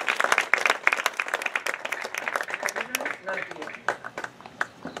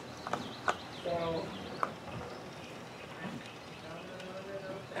 So,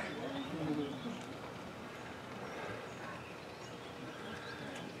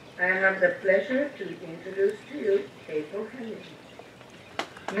 I have the pleasure to introduce to you April Henry.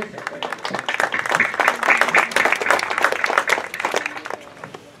 Mr. President.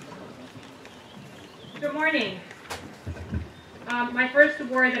 Good morning. My first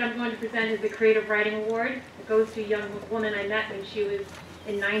award that I'm going to present is the Creative Writing Award. It goes to a young woman I met when she was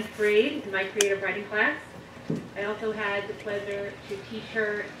in 9th grade in my creative writing class. I also had the pleasure to teach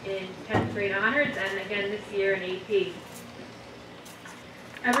her in 10th grade honors and again this year in AP.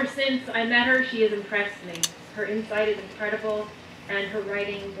 Ever since I met her, she has impressed me. Her insight is incredible, and her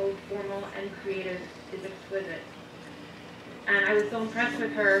writing, both formal and creative, is exquisite. And I was so impressed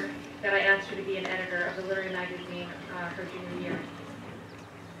with her that I asked her to be an editor of the literary magazine her junior year.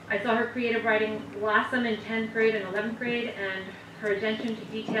 I saw her creative writing blossom in 10th grade and 11th grade, and her attention to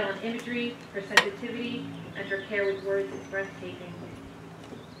detail and imagery, her sensitivity, and her care with words is breathtaking.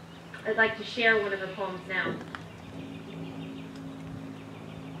 I'd like to share one of her poems now.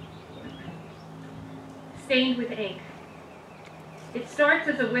 Stained with ink. It starts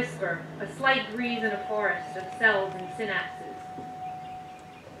as a whisper, a slight breeze in a forest of cells and synapses.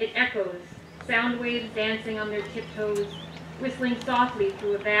 It echoes, sound waves dancing on their tiptoes, whistling softly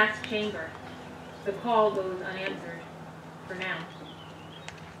through a vast chamber. The call goes unanswered, for now.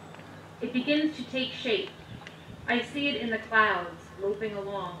 It begins to take shape. I see it in the clouds, loping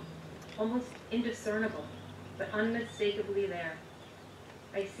along, almost indiscernible, but unmistakably there.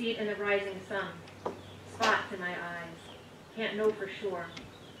 I see it in the rising sun, spots in my eyes. Can't know for sure.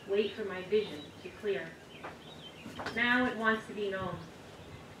 Wait for my vision to clear. Now it wants to be known.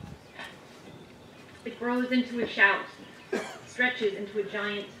 It grows into a shout, stretches into a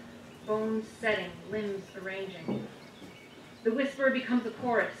giant, bones setting, limbs arranging. The whisper becomes a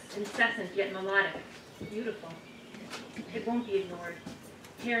chorus, incessant yet melodic, beautiful. It won't be ignored,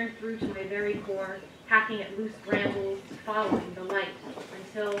 tearing through to my very core, hacking at loose brambles, following the light,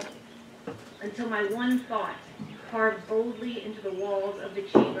 until my one thought, carved boldly into the walls of the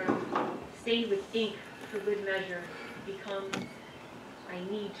chamber, stained with ink for good measure, becomes, I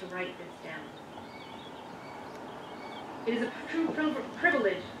need to write this down. It is a true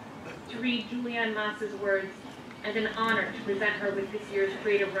privilege to read Julianne Mass's words and an honor to present her with this year's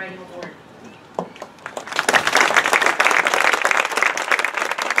Creative Writing Award.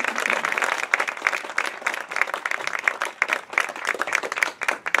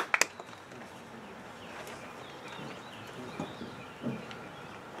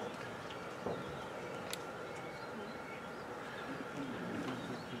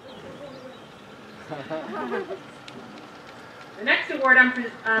 The next award I'm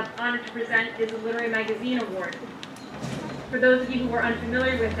honored to present is the Literary Magazine Award. For those of you who are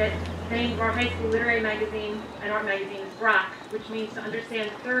unfamiliar with it, the name of our high school literary magazine and art magazine is GROC, which means to understand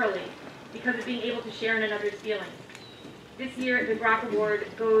thoroughly, because of being able to share in another's feelings. This year, the GROC Award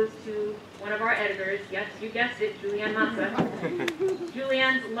goes to one of our editors, yes, you guessed it, Julianne Massa.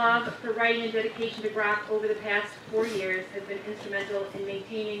 Julianne's love for writing and dedication to GROC over the past 4 years has been instrumental in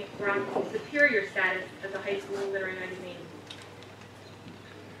maintaining GROC's superior status as a high school literary magazine.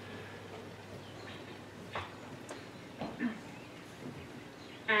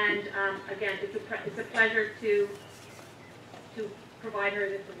 And again, it's a pleasure to provide her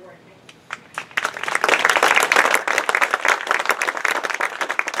this award.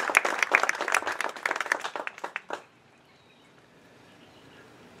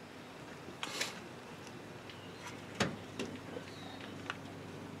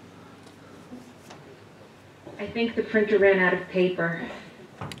 I think the printer ran out of paper.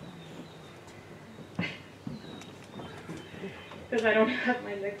 Because I don't have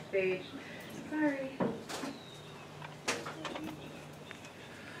my next page. Sorry.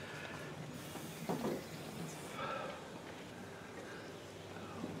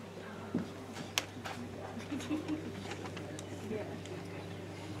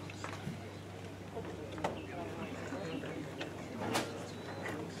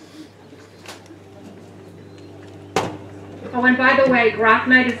 Oh, and by the way, Grok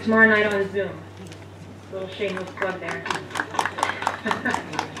Night is tomorrow night on Zoom. Little shameless plug there.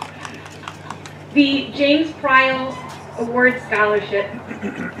 The James Pryal Award Scholarship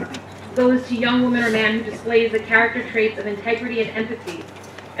goes to young woman or man who displays the character traits of integrity and empathy,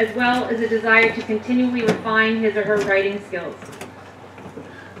 as well as a desire to continually refine his or her writing skills.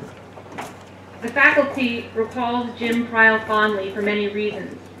 The faculty recalls Jim Pryal fondly for many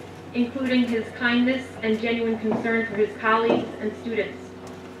reasons, including his kindness and genuine concern for his colleagues and students,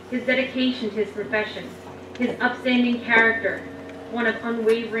 his dedication to his profession, his upstanding character, one of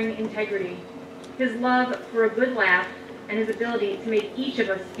unwavering integrity, his love for a good laugh, and his ability to make each of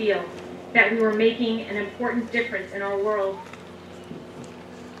us feel that we were making an important difference in our world.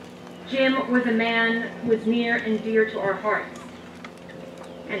 Jim was a man who was near and dear to our hearts,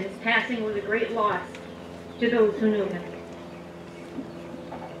 and his passing was a great loss to those who knew him.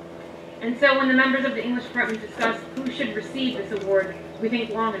 And so when the members of the English department discussed who should receive this award, we think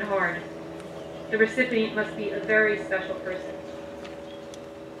long and hard. The recipient must be a very special person.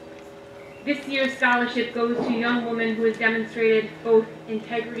 This year's scholarship goes to a young woman who has demonstrated both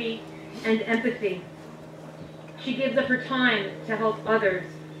integrity and empathy. She gives up her time to help others.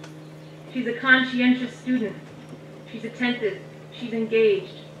 She's a conscientious student. She's attentive. She's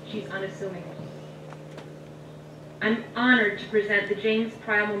engaged. She's unassuming. I'm honored to present the James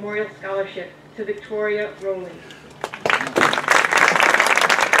Pryal Memorial Scholarship to Victoria Rowley.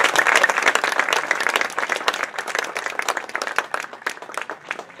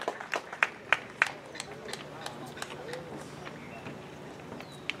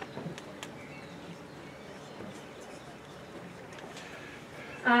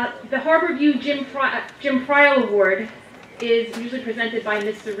 The Harborview Jim Pryal Award is usually presented by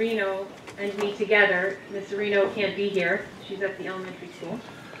Miss Serino and me together. Miss Serino can't be here. She's at the elementary school.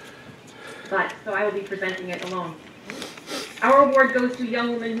 So I will be presenting it alone. Our award goes to a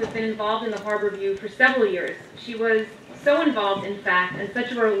young woman who has been involved in the Harborview for several years. She was so involved, in fact, and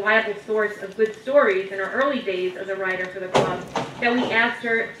such a reliable source of good stories in her early days as a writer for the club that we asked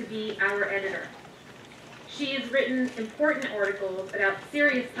her to be our editor. She has written important articles about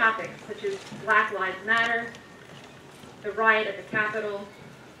serious topics such as Black Lives Matter, the riot at the Capitol,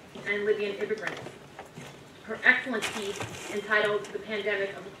 and Libyan immigrants. Her excellent piece, entitled "The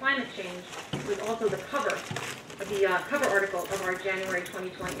Pandemic of Climate Change," was also the cover article of our January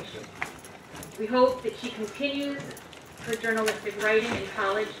 2020 issue. We hope that she continues her journalistic writing in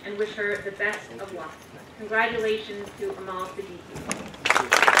college and wish her the best of luck. Congratulations to Amal Siddiqui.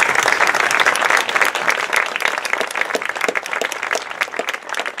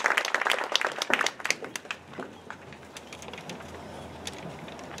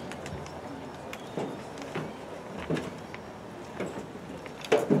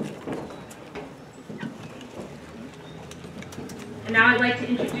 And now I'd like to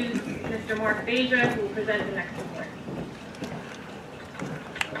introduce Mr. Mark Beja, who will present the next award.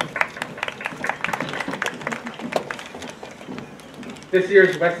 This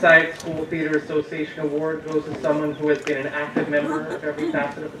year's Westside School Theater Association Award goes to someone who has been an active member of every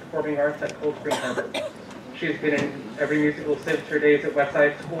facet of the performing arts at Cold Spring Harbor. She has been in every musical since her days at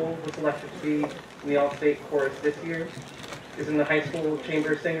Westside School, was selected to be in the All-State Chorus this year, is in the high school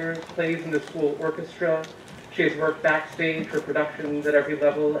chamber singers, plays in the school orchestra. She has worked backstage for productions at every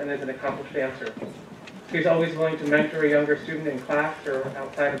level and is an accomplished dancer. She is always willing to mentor a younger student in class or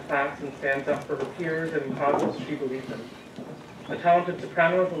outside of class and stands up for her peers and causes she believes in. A talented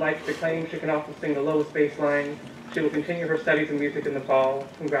soprano who likes to claim she can also sing the lowest bass line. She will continue her studies in music in the fall.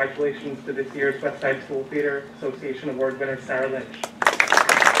 Congratulations to this year's Westside School Theater Association Award winner, Sarah Lynch.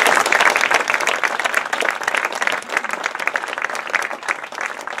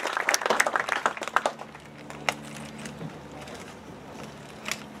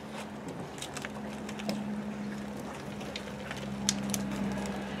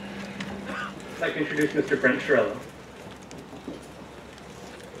 I'd like to introduce Mr. Brent Shirello.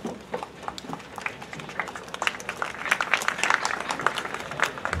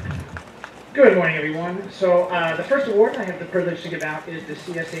 Good morning, everyone. So the first award I have the privilege to give out is the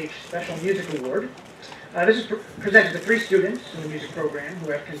CSH Special Music Award. This is presented to 3 students in the music program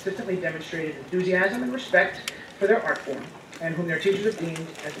who have consistently demonstrated enthusiasm and respect for their art form, and whom their teachers have deemed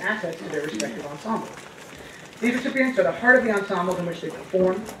as assets to their respective ensemble. These recipients are the heart of the ensembles in which they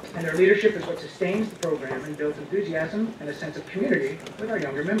perform, and their leadership is what sustains the program and builds enthusiasm and a sense of community with our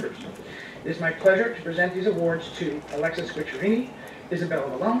younger members. It is my pleasure to present these awards to Alexis Guicciarini, Isabella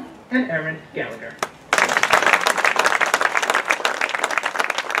Malone, and Erin Gallagher.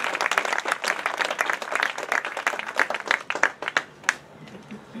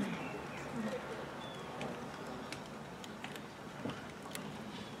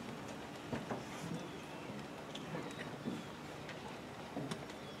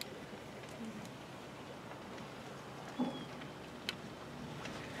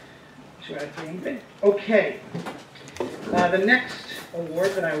 2 out of 3 on bid. Okay. The next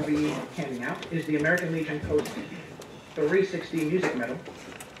award that I will be handing out is the American Legion Post 360 Music Medal.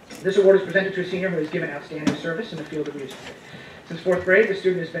 This award is presented to a senior who has given outstanding service in the field of music. Since 4th grade, the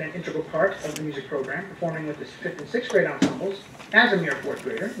student has been an integral part of the music program, performing with his 5th and 6th grade ensembles as a mere 4th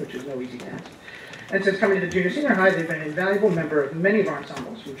grader, which is no easy task. And since coming to the junior-senior high, they've been an invaluable member of many of our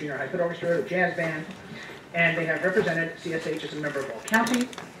ensembles, from junior high pit orchestra to jazz band, and they have represented CSH as a member of Ball County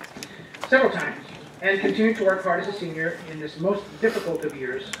several times, and continue to work hard as a senior in this most difficult of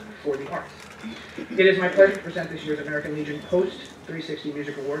years for the arts. It is my pleasure to present this year's American Legion Post 360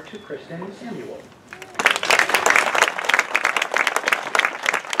 Music Award to Kristen Samuel.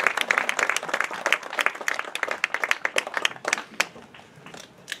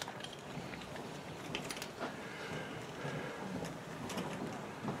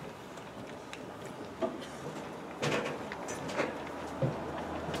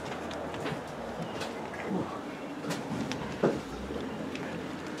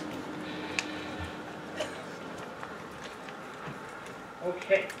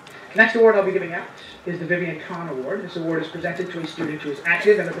 Okay. Next award I'll be giving out is the Vivian Kahn Award. This award is presented to a student who is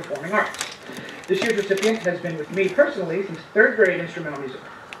active in the performing arts. This year's recipient has been with me personally since 3rd grade instrumental music.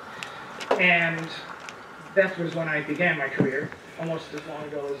 And that was when I began my career, almost as long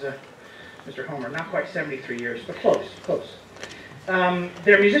ago as Mr. Homer. Not quite 73 years, but close, close.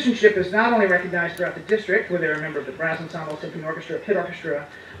 Their musicianship is not only recognized throughout the district, where they're a member of the brass ensemble, symphony orchestra, pit orchestra,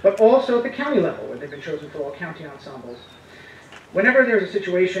 but also at the county level, where they've been chosen for all county ensembles. Whenever there's a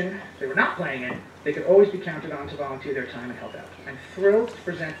situation they were not playing in, they could always be counted on to volunteer their time and help out. I'm thrilled to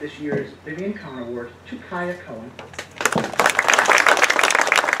present this year's Vivian Kahn Award to Kaya Cohen.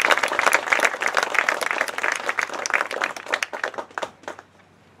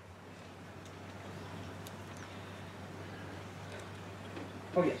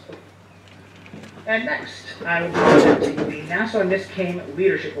 Oh yes, okay. And next, I will be presenting the Nassau NISCAIM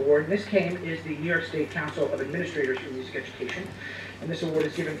Leadership Award. NISCAIM is the New York State Council of Administrators for Music Education, and this award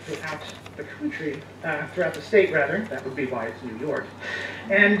is given throughout the country, throughout the state rather. That would be why it's New York.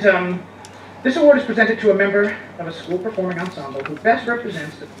 And this award is presented to a member of a school performing ensemble who best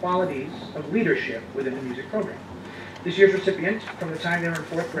represents the qualities of leadership within the music program. This year's recipient, from the time they were in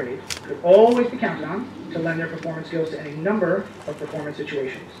 4th grade, could always be counted on to lend their performance skills to any number of performance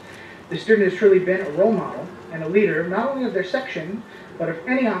situations. The student has truly been a role model and a leader, not only of their section, but of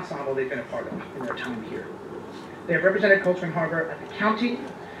any ensemble they've been a part of in their time here. They have represented Cold Spring Harbor at the county,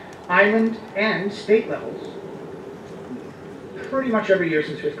 island, and state levels pretty much every year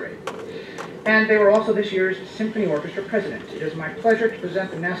since 5th grade. And they were also this year's Symphony Orchestra president. It is my pleasure to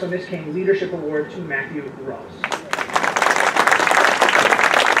present the Nassau NISCAIM Leadership Award to Matthew Ross.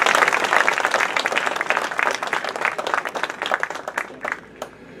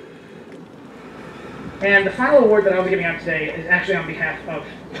 And the final award that I'll be giving out today is actually on behalf of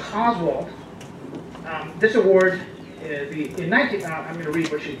Ms. Oswald. This award, I'm going to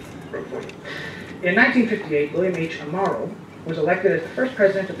read what she wrote for you. In 1958, William H. Amaro was elected as the first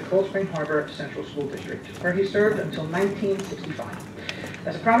president of the Cold Spring Harbor Central School District, where he served until 1965.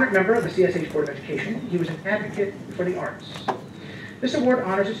 As a prominent member of the CSH Board of Education, he was an advocate for the arts. This award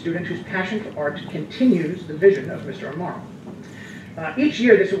honors a student whose passion for art continues the vision of Mr. Amaro. Each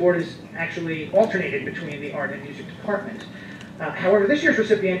year, this award is actually alternated between the art and music department. However, this year's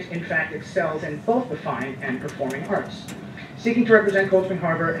recipient, in fact, excels in both the fine and performing arts, seeking to represent Cold Spring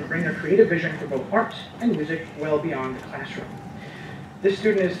Harbor and bring their creative vision for both art and music well beyond the classroom. This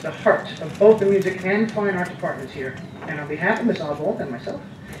student is the heart of both the music and fine art departments here, and on behalf of Ms. Oswald and myself,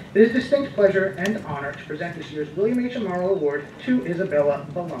 it is a distinct pleasure and honor to present this year's William H. Amaro Award to Isabella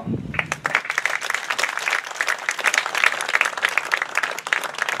Ballone.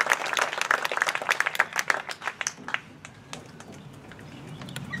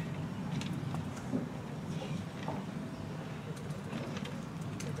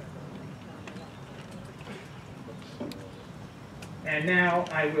 And now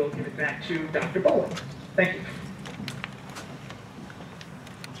I will give it back to Dr. Bowen. Thank you.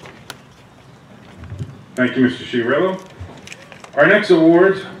 Thank you, Mr. Chiarello. Our next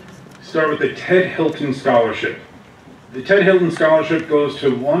awards start with the Ted Hilton Scholarship. The Ted Hilton Scholarship goes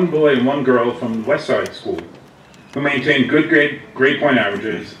to one boy and one girl from Westside School who maintained good grade point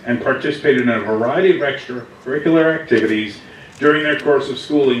averages and participated in a variety of extracurricular activities during their course of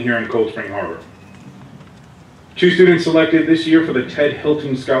schooling here in Cold Spring Harbor. Two students selected this year for the Ted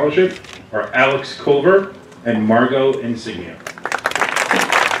Hilton Scholarship are Alex Culver and Margot Insignia.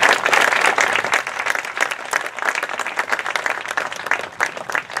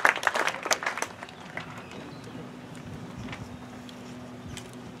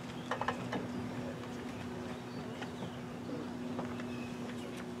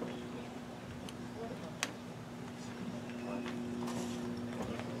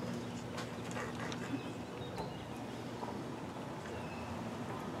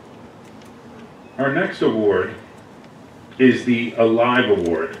 Our next award is the ALIVE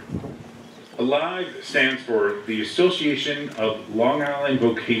Award. ALIVE stands for the Association of Long Island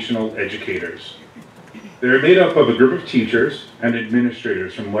Vocational Educators. They're made up of a group of teachers and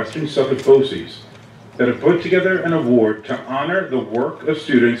administrators from Western Suffolk BOCES that have put together an award to honor the work of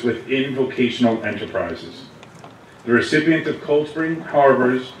students within vocational enterprises. The recipient of Cold Spring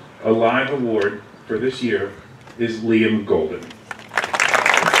Harbor's ALIVE Award for this year is Liam Golden.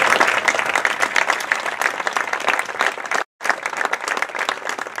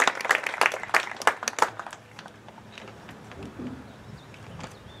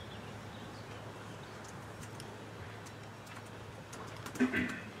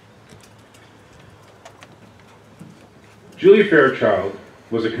 Julia Fairchild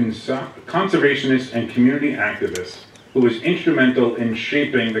was a conservationist and community activist who was instrumental in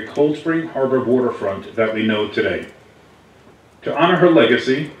shaping the Cold Spring Harbor waterfront that we know today. To honor her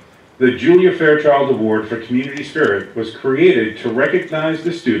legacy, the Julia Fairchild Award for Community Spirit was created to recognize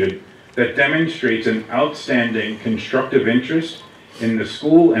the student that demonstrates an outstanding constructive interest in the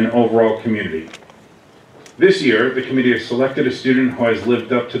school and overall community. This year, the committee has selected a student who has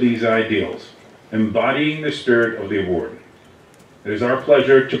lived up to these ideals, embodying the spirit of the award. It is our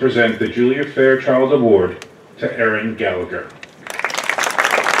pleasure to present the Julia Fairchild Award to Erin Gallagher.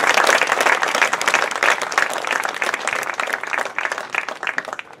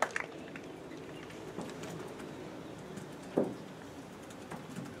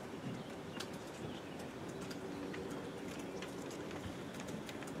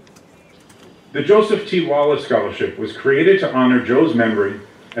 The Joseph T. Wallace Scholarship was created to honor Joe's memory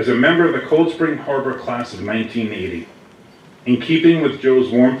as a member of the Cold Spring Harbor class of 1980. In keeping with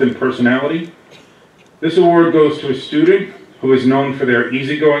Joe's warmth and personality, this award goes to a student who is known for their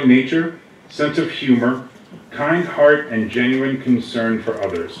easygoing nature, sense of humor, kind heart, and genuine concern for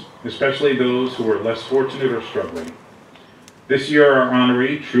others, especially those who are less fortunate or struggling. This year, our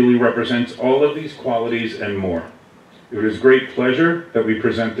honoree truly represents all of these qualities and more. It is great pleasure that we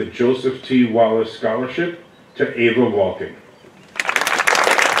present the Joseph T. Wallace Scholarship to Ava Walken.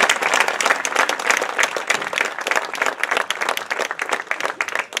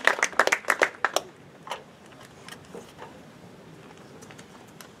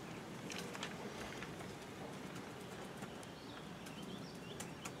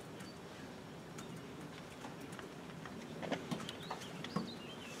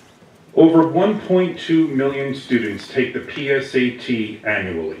 Over 1.2 million students take the PSAT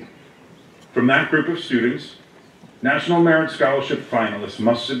annually. From that group of students, National Merit Scholarship finalists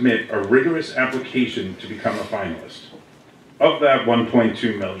must submit a rigorous application to become a finalist. Of that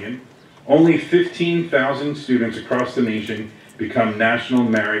 1.2 million, only 15,000 students across the nation become National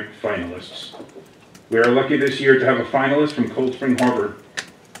Merit finalists. We are lucky this year to have a finalist from Cold Spring Harbor.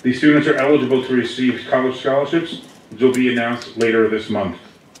 These students are eligible to receive college scholarships, which will be announced later this month.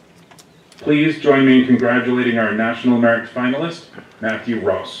 Please join me in congratulating our National Merit finalist, Matthew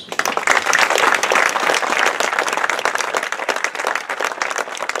Ross.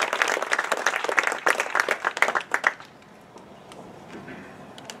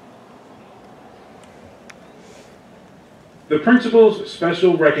 The Principal's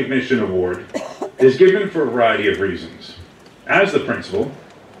Special Recognition Award is given for a variety of reasons. As the principal,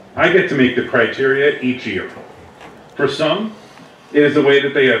 I get to make the criteria each year. For some, it is the way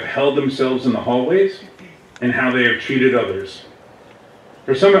that they have held themselves in the hallways and how they have treated others.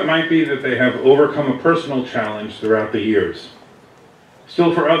 For some, it might be that they have overcome a personal challenge throughout the years.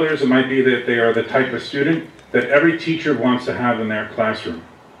 Still, for others, it might be that they are the type of student that every teacher wants to have in their classroom,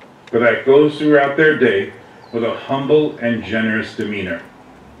 but that goes throughout their day with a humble and generous demeanor.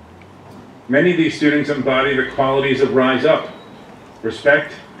 Many of these students embody the qualities of Rise Up: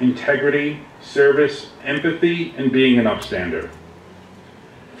 respect, integrity, service, empathy, and being an upstander.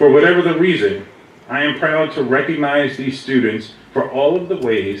 For whatever the reason, I am proud to recognize these students for all of the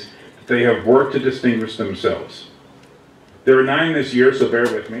ways that they have worked to distinguish themselves. There are 9 this year, so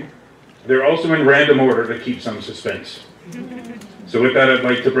bear with me. They're also in random order to keep some suspense. So with that, I'd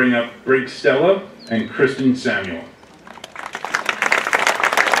like to bring up Briggs Stella and Kristen Samuel.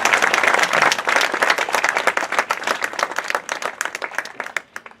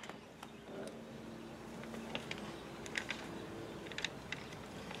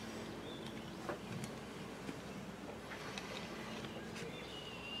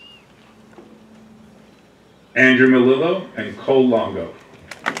 Andrew Melillo and Cole Longo.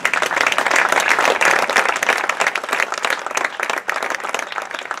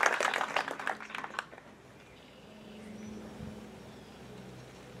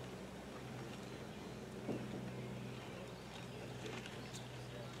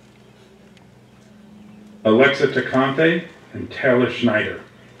 Alexa Tecante and Taylor Schneider.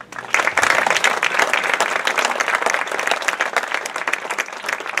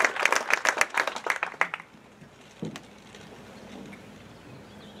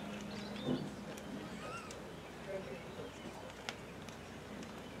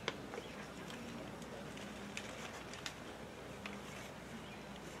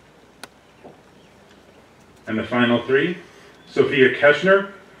 And the final three, Sophia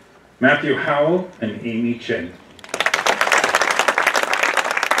Keschner, Matthew Howell, and Amy Chen.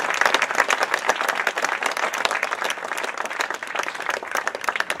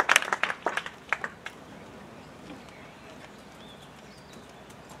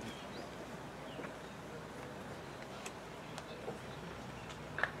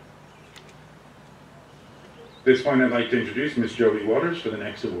 At this point, I'd like to introduce Ms. Jody Waters for the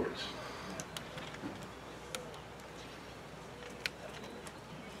next awards.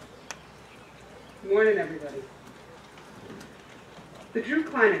 Good morning, everybody. The Drew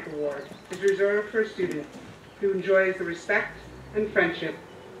Kleineck Award is reserved for a student who enjoys the respect and friendship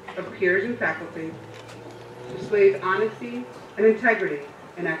of peers and faculty, displays honesty and integrity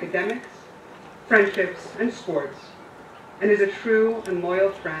in academics, friendships, and sports, and is a true and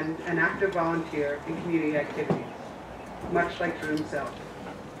loyal friend and active volunteer in community activities, much like Drew himself.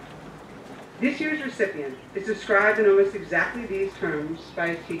 This year's recipient is described in almost exactly these terms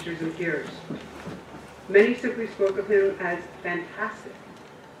by his teachers and peers. Many simply spoke of him as fantastic,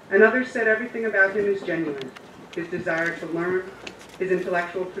 and others said everything about him is genuine: his desire to learn, his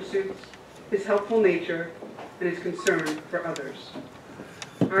intellectual pursuits, his helpful nature, and his concern for others.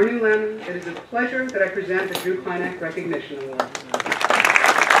 Our new Lemon, it is a pleasure that I present the Drew Kleineck Recognition Award.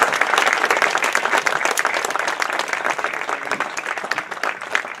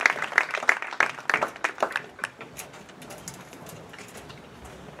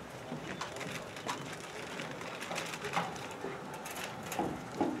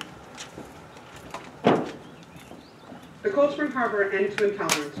 The Cold Spring Harbor End to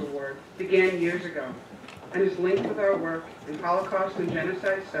Intolerance Award began years ago and is linked with our work in Holocaust and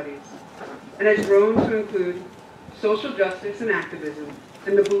genocide studies, and has grown to include social justice and activism,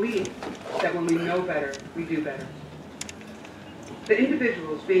 and the belief that when we know better, we do better. The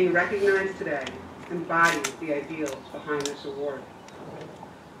individuals being recognized today embody the ideals behind this award.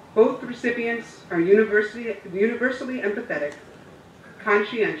 Both recipients are universally empathetic,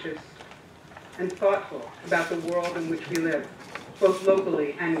 conscientious, and thoughtful about the world in which we live, both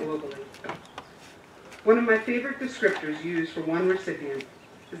locally and globally. One of my favorite descriptors used for one recipient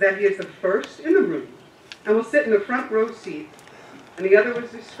is that he is the first in the room and will sit in the front row seat, and the other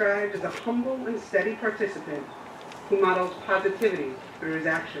was described as a humble and steady participant who models positivity through his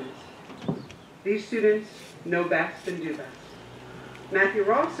actions. These students know best and do best. Matthew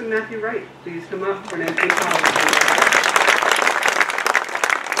Ross and Matthew Wright, please come up for an entry college.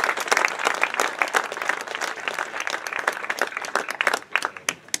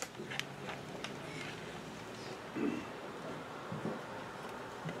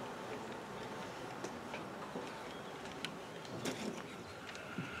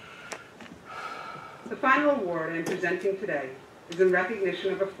 The final award I'm presenting today is in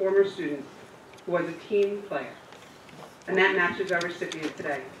recognition of a former student who was a team player, and that matches our recipient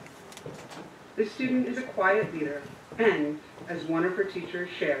today. This student is a quiet leader and, as one of her teachers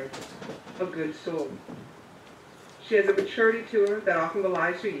shared, a good soul. She has a maturity to her that often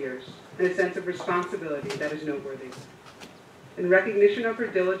belies her years and a sense of responsibility that is noteworthy. In recognition of her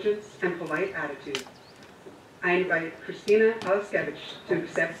diligence and polite attitude, I invite Christina Alaskevich to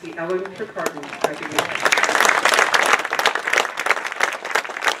accept the Ellen Trecarton recognition.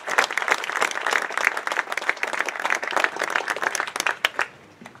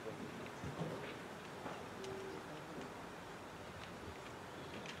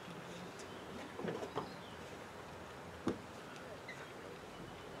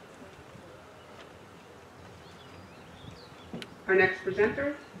 Our next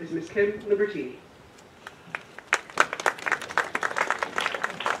presenter is Ms. Kim Libertini.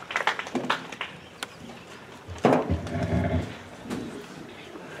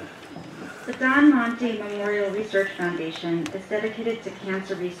 The Don Monte Memorial Research Foundation is dedicated to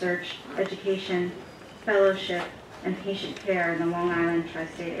cancer research, education, fellowship, and patient care in the Long Island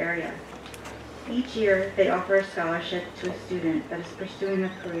tri-state area. Each year, they offer a scholarship to a student that is pursuing a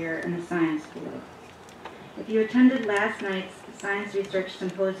career in the science field. If you attended last night's Science Research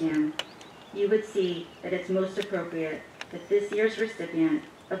Symposium, you would see that it's most appropriate that this year's recipient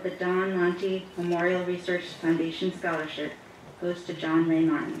of the Don Monte Memorial Research Foundation Scholarship goes to John Ray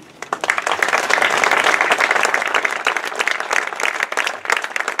Martin.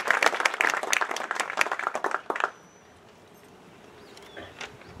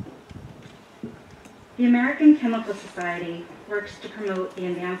 The American Chemical Society works to promote the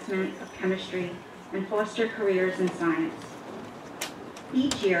advancement of chemistry and foster careers in science.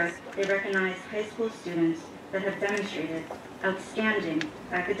 Each year, they recognize high school students that have demonstrated outstanding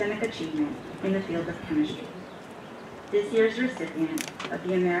academic achievement in the field of chemistry. This year's recipient of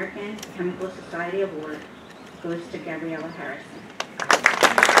the American Chemical Society Award goes to Gabriella Harrison.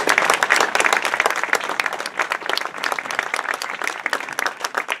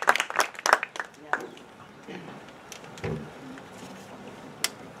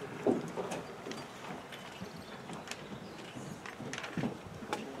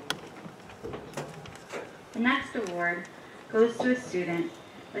 The next award goes to a student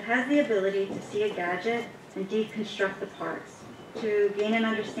that has the ability to see a gadget and deconstruct the parts to gain an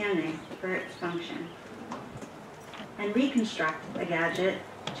understanding for its function, and reconstruct a gadget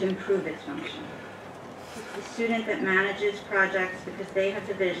to improve its function. The student that manages projects because they have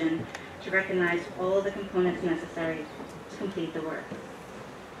the vision to recognize all of the components necessary to complete the work.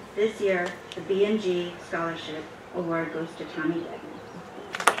 This year, the B&G Scholarship Award goes to Tommy Degnan.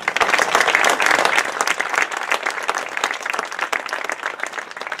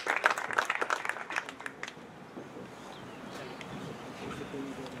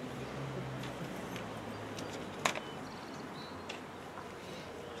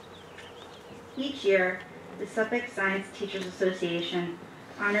 Each year, the Suffolk Science Teachers Association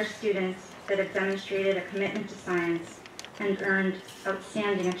honors students that have demonstrated a commitment to science and earned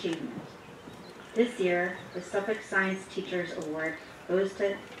outstanding achievement. This year, the Suffolk Science Teachers Award goes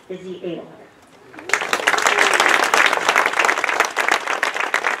to Izzy Adelhardt.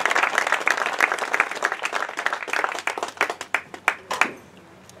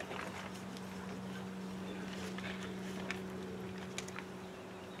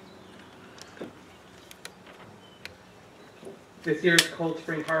 This year's Cold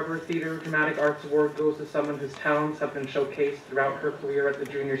Spring Harbor Theater Dramatic Arts Award goes to someone whose talents have been showcased throughout her career at the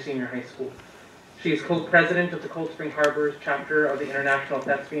junior-senior high school. She is co-president of the Cold Spring Harbor chapter of the International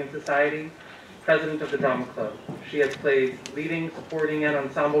Thespian Society, president of the Drama Club. She has played leading, supporting, and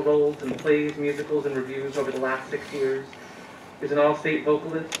ensemble roles in plays, musicals, and revues over the last 6 years, is an all-state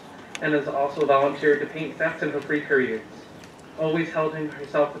vocalist, and has also volunteered to paint sets in her free periods. Always holding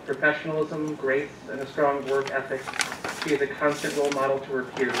herself with professionalism, grace, and a strong work ethic, she is a constant role model to her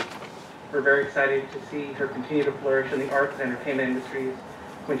peers. We're very excited to see her continue to flourish in the arts and entertainment industries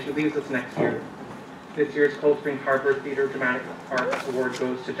when she leaves us next year. This year's Cold Spring Harbor Theater Dramatic Arts Award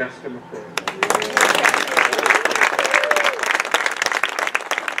goes to Jessica McCoy.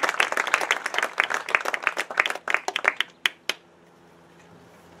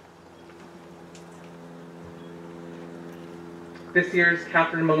 This year's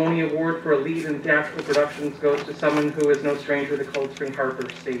Catherine Maloney Award for a lead in theatrical productions goes to someone who is no stranger to the Cold Spring Harbor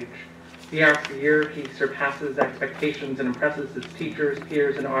stage. Year after year, he surpasses expectations and impresses his teachers,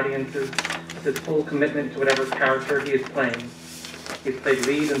 peers, and audiences with his full commitment to whatever character he is playing. He's played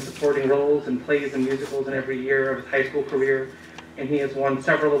lead and supporting roles in plays and musicals in every year of his high school career, and he has won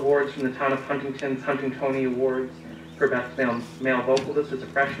several awards from the town of Huntington's Hunting Tony Awards for Best Male Vocalist as a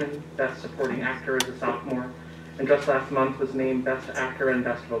freshman, Best Supporting Actor as a sophomore, and just last month was named Best Actor and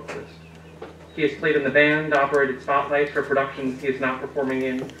Best Vocalist. He has played in the band, operated spotlights for productions he is not performing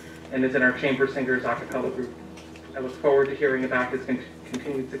in, and is in our Chamber Singers a cappella group. I look forward to hearing about his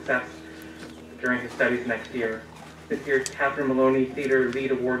continued success during his studies next year. This year's Catherine Maloney Theater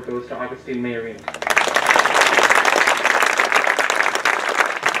Lead Award goes to Augustine Mayarino.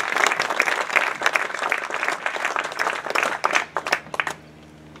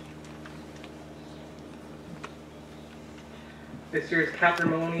 This year's Catherine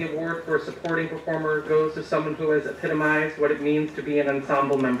Maloney Award for a Supporting Performer goes to someone who has epitomized what it means to be an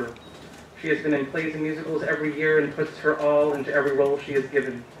ensemble member. She has been in plays and musicals every year and puts her all into every role she is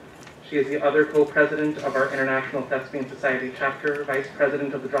given. She is the other co-president of our International Thespian Society chapter, vice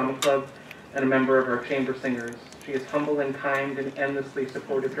president of the Drama Club, and a member of our Chamber Singers. She is humble and kind and endlessly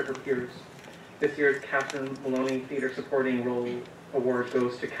supportive to her peers. This year's Catherine Maloney Theater Supporting Role Award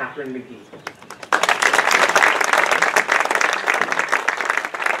goes to Catherine McGee.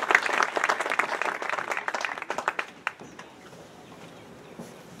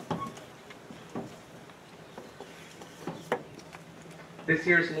 This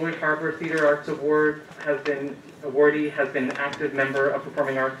year's Lloyd Harbor Theater Arts Award awardee has been an active member of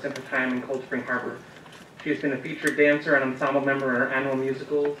performing arts in her time in Cold Spring Harbor. She has been a featured dancer and ensemble member in our annual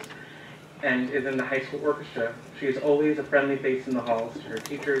musicals and is in the high school orchestra. She is always a friendly face in the halls to her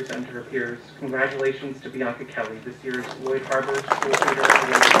teachers and to her peers. Congratulations to Bianca Kelly, this year's Lloyd Harbor School Theater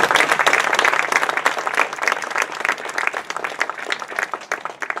Award.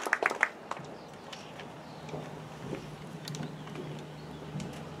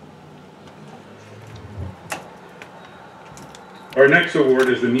 Our next award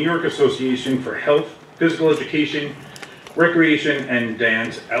is the New York Association for Health, Physical Education, Recreation, and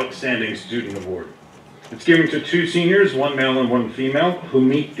Dance Outstanding Student Award. It's given to 2 seniors, 1 male and 1 female, who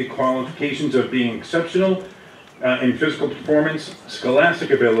meet the qualifications of being exceptional in physical performance,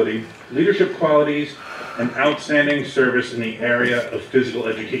 scholastic ability, leadership qualities, and outstanding service in the area of physical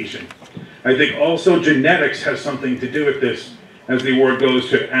education. I think also genetics has something to do with this, as the award goes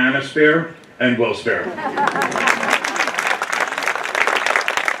to Anna Spare and Will Spare.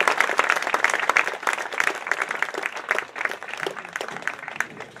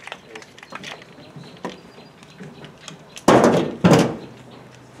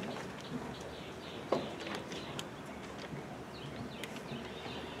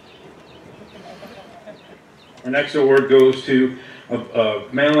 Our next award goes to a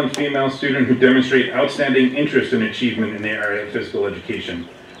male and female student who demonstrate outstanding interest and achievement in the area of physical education.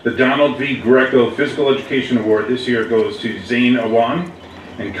 The Donald V. Greco Physical Education Award this year goes to Zane Awan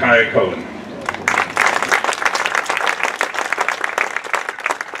and Kaya Cohen.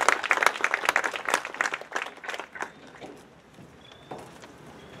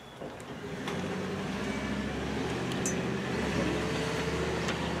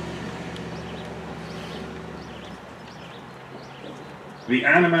 The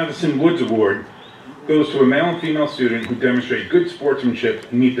Anna Matheson Woods Award goes to a male and female student who demonstrate good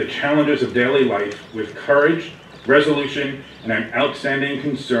sportsmanship and meet the challenges of daily life with courage, resolution, and an outstanding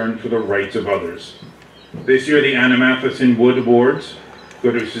concern for the rights of others. This year, the Anna Matheson Wood Awards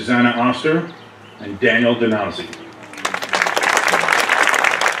go to Susanna Oster and Daniel Donazzi.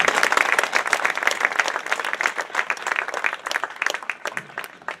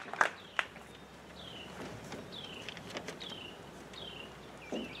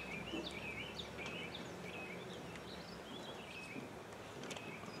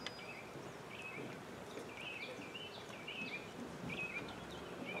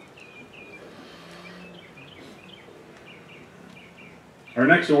 Our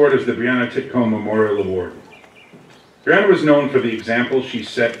next award is the Brianna Titcomb Memorial Award. Brianna was known for the example she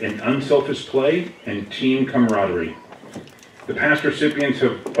set in unselfish play and team camaraderie. The past recipients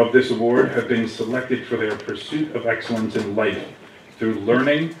of this award have been selected for their pursuit of excellence in life through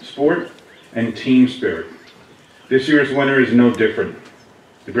learning, sport, and team spirit. This year's winner is no different.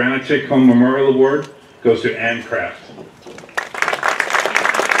 The Brianna Titcomb Memorial Award goes to Ann Kraft.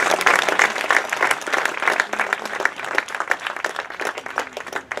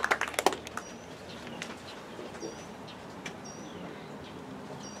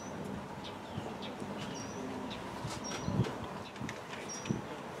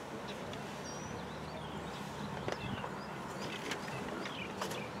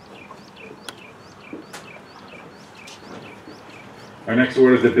 Our next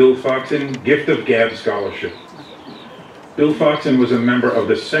award is the Bill Foxen Gift of Gab Scholarship. Bill Foxen was a member of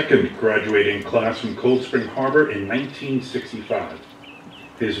the 2nd graduating class from Cold Spring Harbor in 1965.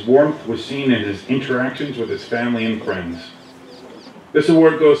 His warmth was seen in his interactions with his family and friends. This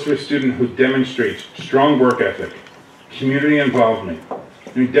award goes to a student who demonstrates strong work ethic, community involvement,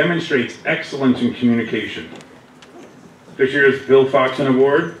 and who demonstrates excellence in communication. This year's Bill Foxen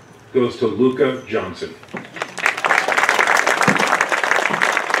Award goes to Luca Johnson.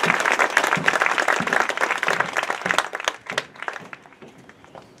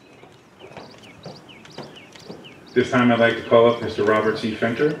 This time I'd like to call up Mr. Robert C.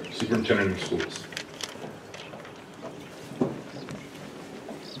 Fenter, Superintendent of Schools.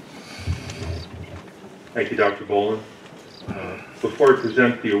 Thank you, Dr. Bolin. Before I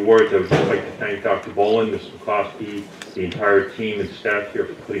present the awards, I would just like to thank Dr. Bolin, Mr. McCloskey, the entire team and staff here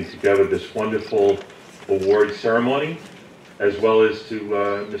for putting together this wonderful award ceremony, as well as to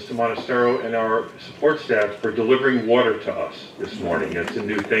Mr. Monastero and our support staff for delivering water to us this morning. It's a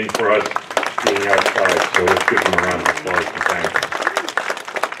new thing for us being outside, so let's give them a round of applause and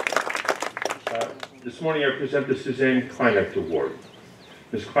thanks. This morning I present the Suzanne Kleinecht Award.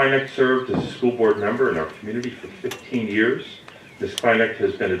 Ms. Kleinecht served as a school board member in our community for 15 years. Ms. Kleinecht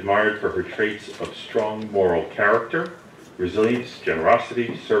has been admired for her traits of strong moral character, resilience,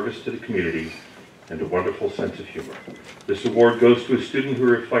 generosity, service to the community, and a wonderful sense of humor. This award goes to a student who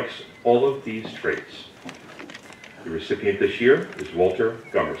reflects all of these traits. The recipient this year is Walter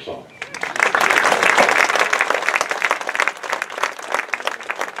Gummersall.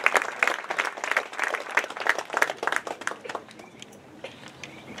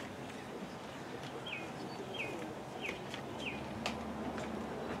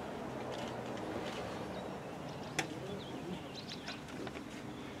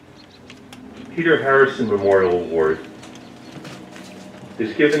 Peter Harrison Memorial Award.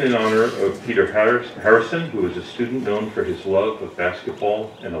 is given in honor of Peter Harrison, who is a student known for his love of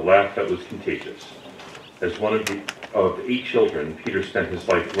basketball and a laugh that was contagious. As one of 8 children, Peter spent his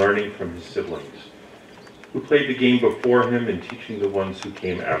life learning from his siblings, who played the game before him and teaching the ones who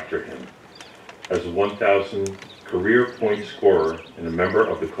came after him. As a 1,000 career point scorer and a member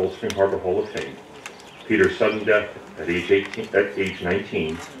of the Cold Spring Harbor Hall of Fame, Peter's sudden death at age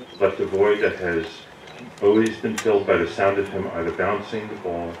 19 left a void that has always been filled by the sound of him either bouncing the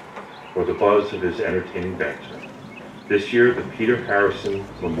ball or the buzz of his entertaining banter. This year, the Peter Harrison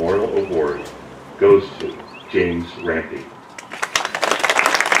Memorial Award goes to James Rampy.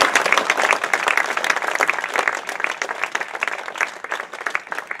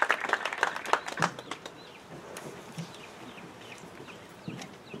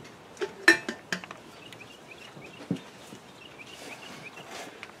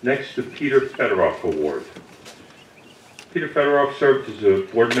 Next, the Peter Federoff Award. Peter Federoff served as a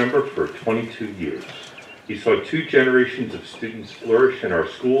board member for 22 years. He saw 2 generations of students flourish in our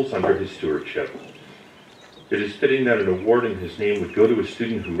schools under his stewardship. It is fitting that an award in his name would go to a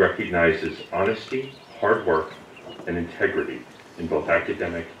student who recognizes honesty, hard work, and integrity in both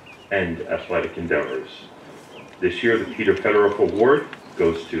academic and athletic endeavors. This year, the Peter Federoff Award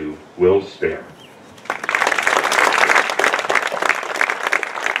goes to Will Spare.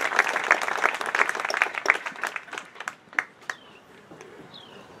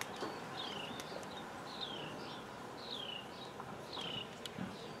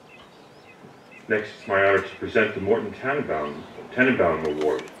 Next, it's my honor to present the Morton Tenenbaum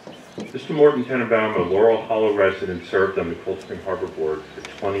Award. Mr. Morton Tenenbaum, a Laurel Hollow resident, served on the Cold Spring Harbor Board for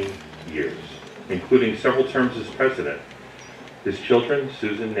 20 years, including several terms as president. His children,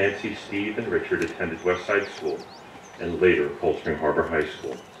 Susan, Nancy, Steve, and Richard, attended Westside School and later Cold Spring Harbor High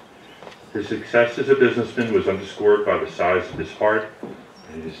School. His success as a businessman was underscored by the size of his heart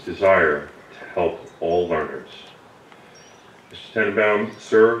and his desire to help all learners. Mr. Tenenbaum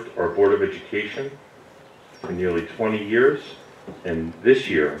served our Board of Education for nearly 20 years, and this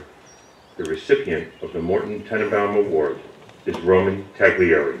year, the recipient of the Morton Tenenbaum Award is Roman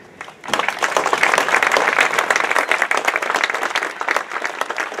Taglieri.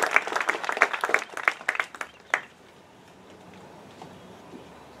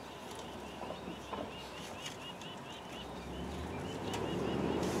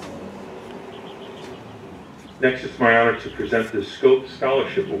 Next, it's my honor to present the Scope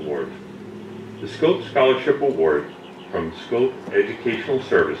Scholarship Award. The Scope Scholarship Award from Scope Educational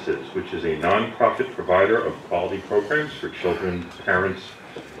Services, which is a nonprofit provider of quality programs for children, parents,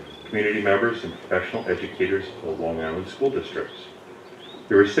 community members, and professional educators of the Long Island school districts.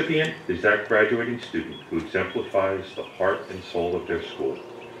 The recipient is that graduating student who exemplifies the heart and soul of their school,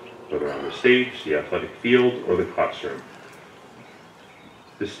 whether on the stage, the athletic field, or the classroom.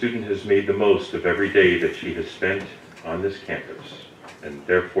 This student has made the most of every day that she has spent on this campus, and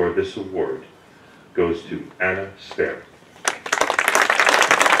therefore this award goes to Anna Spare.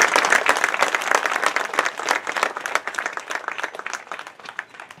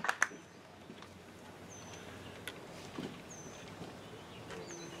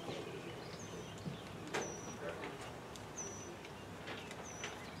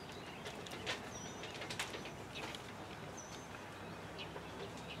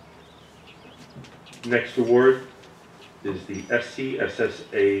 Next award is the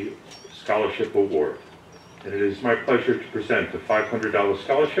SCSSA Scholarship Award, and it is my pleasure to present a $500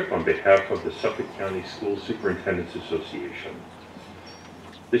 scholarship on behalf of the Suffolk County School Superintendents Association.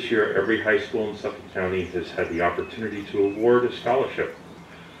 This year, every high school in Suffolk County has had the opportunity to award a scholarship,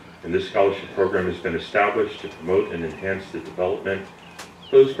 and this scholarship program has been established to promote and enhance the development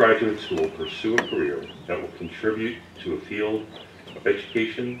of those graduates who will pursue a career that will contribute to a field of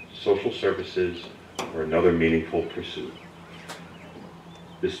education, social services, or another meaningful pursuit.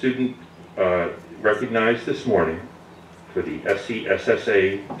 The student recognized this morning for the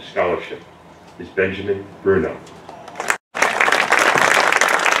SCSSA scholarship is Benjamin Bruno.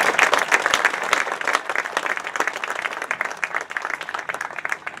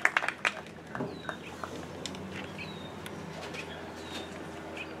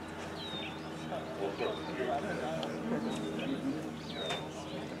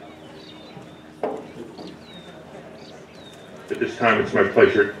 At this time, it's my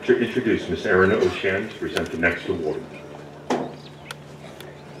pleasure to introduce Ms. Erin O'Shan to present the next award.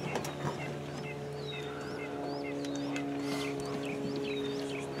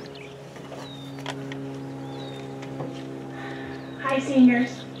 Hi,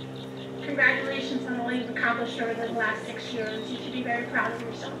 seniors. Congratulations on all you've accomplished over the last 6 years. You should be very proud of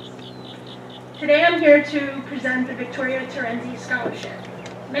yourselves. Today I'm here to present the Victoria Terenzi Scholarship.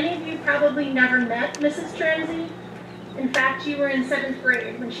 Many of you probably never met Mrs. Terenzi. In fact, you were in 7th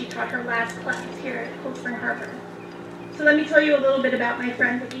grade when she taught her last class here at Cold Spring Harbor. So let me tell you a little bit about my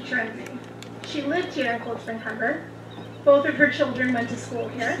friend Vicki Terenzi. She lived here in Cold Spring Harbor. Both of her children went to school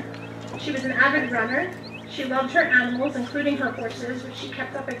here. She was an avid runner. She loved her animals, including her horses, which she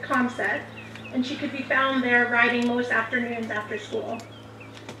kept up at ComSet, and she could be found there riding most afternoons after school.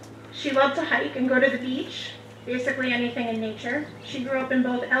 She loved to hike and go to the beach, basically anything in nature. She grew up in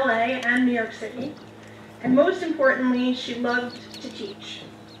both LA and New York City. And most importantly, she loved to teach.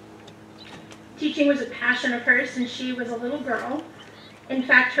 Teaching was a passion of hers since she was a little girl. In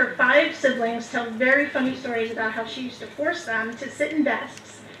fact, her 5 siblings tell very funny stories about how she used to force them to sit in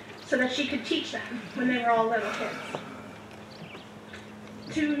desks so that she could teach them when they were all little kids.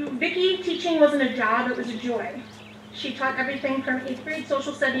 To Vicki, teaching wasn't a job, it was a joy. She taught everything from 8th grade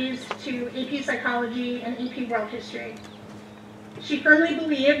social studies to AP psychology and AP world history. She firmly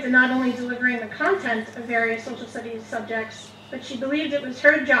believed in not only delivering the content of various social studies subjects, but she believed it was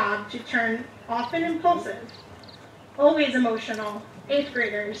her job to turn often impulsive, always emotional 8th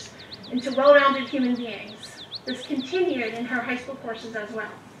graders into well-rounded human beings. This continued in her high school courses as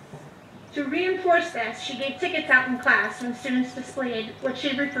well. To reinforce this, she gave tickets out in class when students displayed what she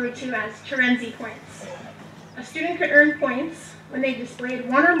referred to as Terenzi points. A student could earn points when they displayed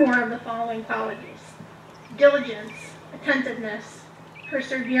one or more of the following qualities: diligence, attentiveness,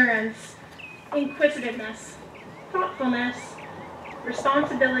 perseverance, inquisitiveness, thoughtfulness,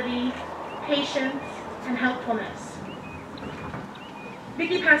 responsibility, patience, and helpfulness.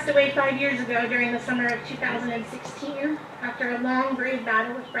 Vicki passed away 5 years ago during the summer of 2016 after a long, brave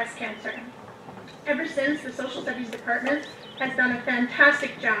battle with breast cancer. Ever since, the Social Studies Department has done a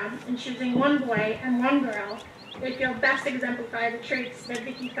fantastic job in choosing one boy and one girl they feel best exemplify the traits that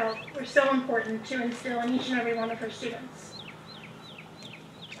Vicki felt were so important to instill in each and every one of her students.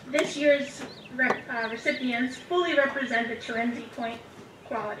 This year's recipients fully represent the Terenzi Point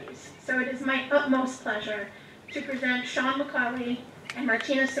qualities, so it is my utmost pleasure to present Sean McCauley and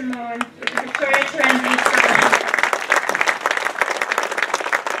Martina Simone with the Victoria Terenzi Scholarship.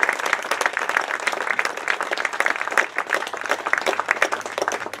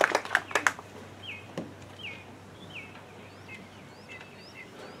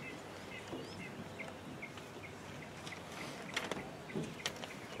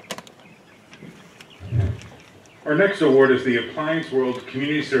 Our next award is the Appliance World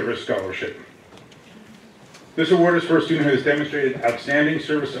Community Service Scholarship. This award is for a student who has demonstrated outstanding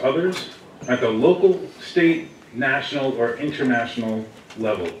service to others at the local, state, national, or international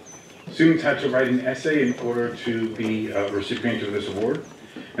level. Students had to write an essay in order to be a recipient of this award.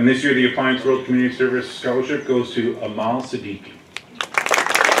 And this year, the Appliance World Community Service Scholarship goes to Amal Siddiqui.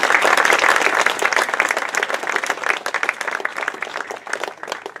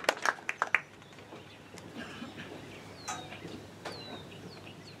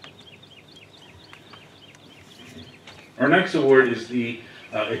 Our next award is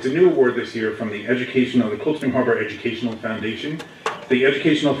it's a new award this year from the Cold Spring Harbor Educational Foundation, the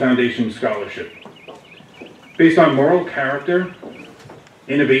Educational Foundation Scholarship. Based on moral character,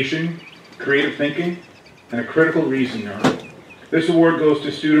 innovation, creative thinking, and a critical reasoner, this award goes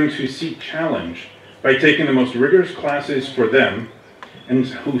to students who seek challenge by taking the most rigorous classes for them and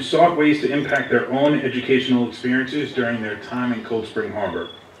who sought ways to impact their own educational experiences during their time in Cold Spring Harbor.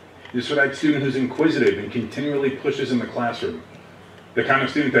 It is for that student who's inquisitive and continually pushes in the classroom, the kind of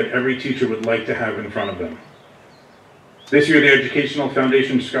student that every teacher would like to have in front of them. This year, the Educational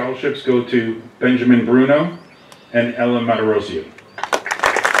Foundation scholarships go to Benjamin Bruno and Ella Matarosio.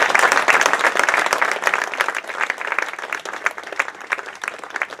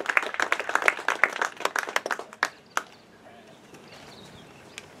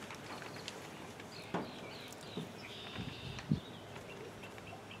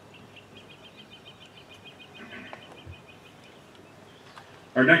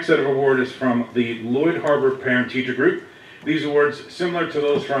 Our next set of awards is from the Lloyd Harbor Parent-Teacher Group. These awards, similar to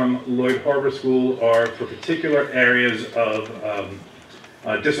those from Lloyd Harbor School, are for particular areas of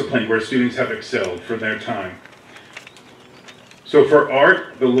discipline where students have excelled for their time. So for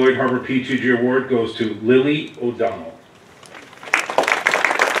art, the Lloyd Harbor P2G Award goes to Lily O'Donnell.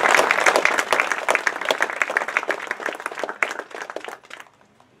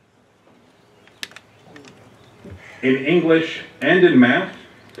 In English and in math,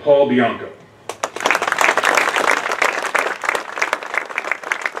 Paul Bianco.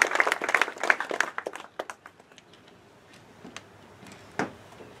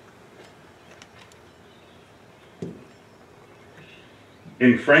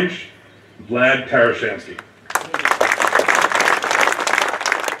 In French, Vlad Tarashansky.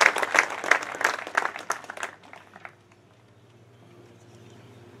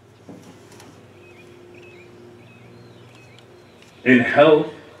 In health,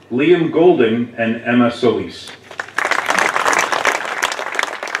 Liam Golden and Emma Solis.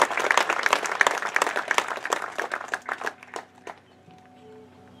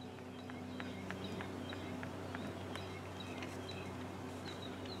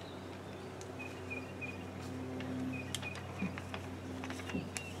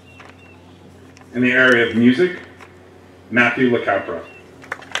 In the area of music, Matthew LaCapra.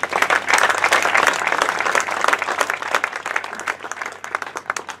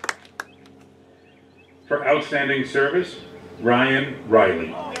 For outstanding service, Ryan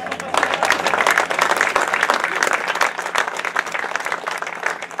Riley.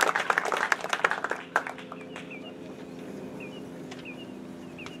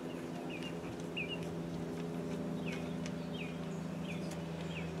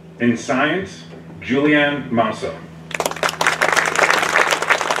 In science, Julianne Massa.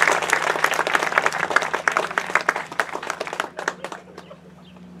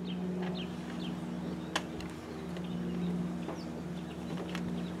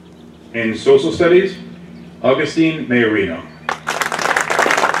 In social studies, Augustine Mayorino.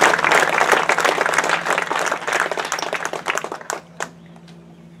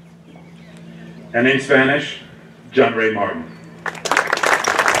 And in Spanish, John Ray Martin.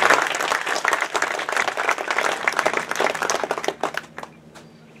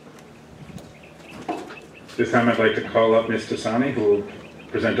 This time I'd like to call up Ms. Tassani, who will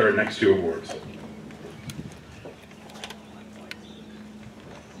present our next two awards.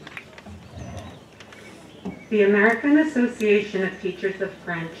 The American Association of Teachers of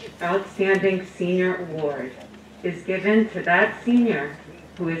French Outstanding Senior Award is given to that senior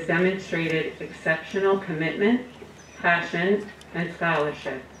who has demonstrated exceptional commitment, passion, and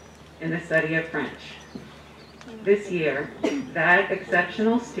scholarship in the study of French. This year, that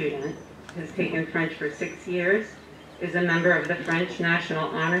exceptional student has taken French for 6 years, is a member of the French National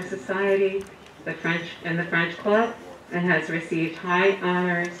Honor Society, the French Club, and has received high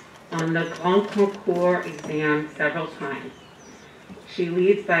honors on the Grand Concours exam several times. She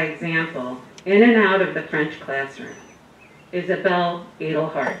leads by example in and out of the French classroom. Isabelle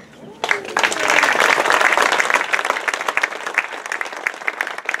Edelhart.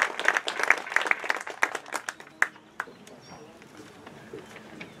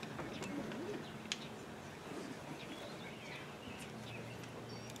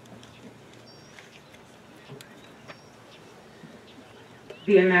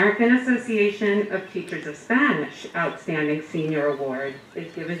 The American Association of Teachers of Spanish Outstanding Senior Award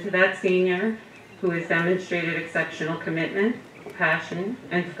is given to that senior who has demonstrated exceptional commitment, passion,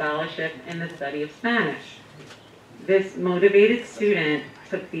 and scholarship in the study of Spanish. This motivated student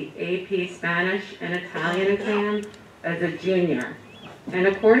took the AP Spanish and Italian exam as a junior, and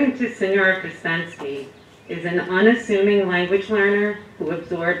according to Senora Kristensky, is an unassuming language learner who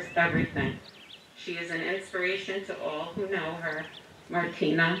absorbs everything. She is an inspiration to all who know her.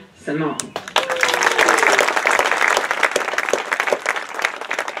 Martina Simone.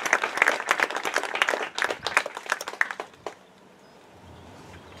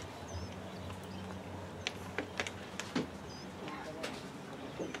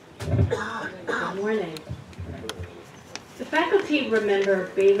 Good morning. The faculty remember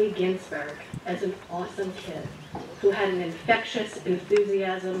Bailey Ginsberg as an awesome kid who had an infectious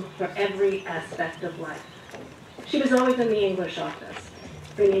enthusiasm for every aspect of life. She was always in the English office,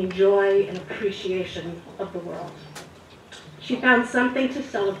 bringing joy and appreciation of the world. She found something to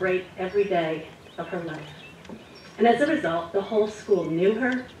celebrate every day of her life. And as a result, the whole school knew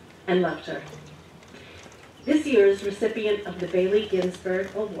her and loved her. This year's recipient of the Bailey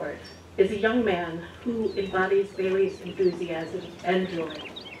Ginsberg Award is a young man who embodies Bailey's enthusiasm and joy.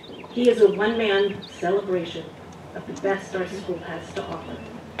 He is a one-man celebration of the best our school has to offer.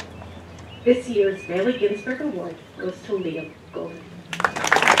 This year's Bailey Ginsberg Award goes to Liam Golden.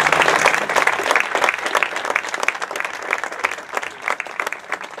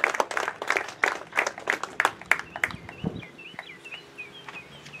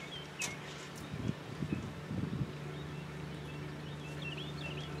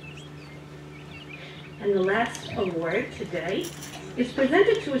 And the last award today is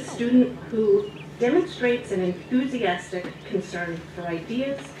presented to a student who demonstrates an enthusiastic concern for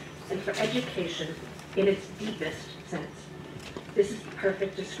ideas and for education in its deepest sense. This is the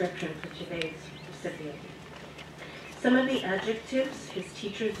perfect description for today's recipient. Some of the adjectives his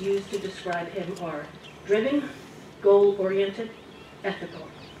teachers use to describe him are driven, goal-oriented, ethical.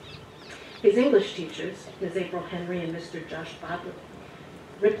 His English teachers, Ms. April Henry and Mr. Josh Bodley,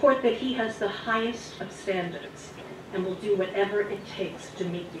 report that he has the highest of standards and will do whatever it takes to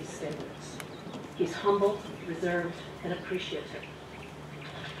meet these standards. He's humble, reserved, and appreciative.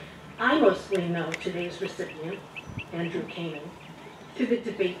 I mostly know today's recipient, Andrew Kamen, through the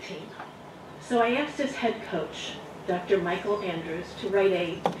debate team. So I asked his head coach, Dr. Michael Andrews, to write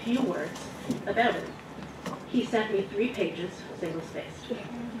a few words about it. He sent me 3 pages, single-spaced.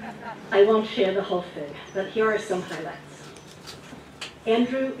 I won't share the whole thing, but here are some highlights.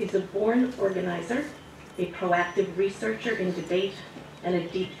 Andrew is a born organizer, a proactive researcher in debate, and a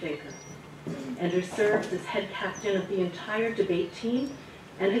deep thinker. Andrew serves as head captain of the entire debate team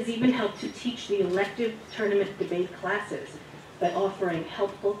and has even helped to teach the elective tournament debate classes by offering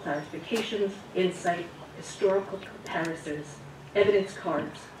helpful clarifications, insight, historical comparisons, evidence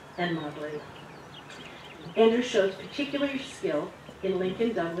cards, and modeling. Andrew shows particular skill in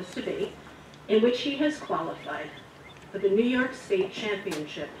Lincoln-Douglas debate, in which he has qualified for the New York State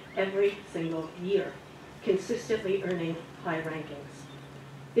Championship every single year, consistently earning high rankings.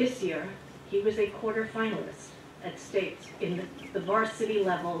 This year, he was a quarterfinalist at states in the varsity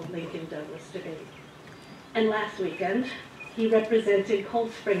level Lincoln-Douglas debate. And last weekend, he represented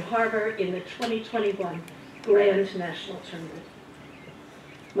Cold Spring Harbor in the 2021 Grand National Tournament.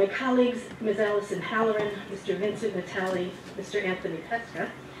 My colleagues, Ms. Allison Halloran, Mr. Vincent Natali, Mr. Anthony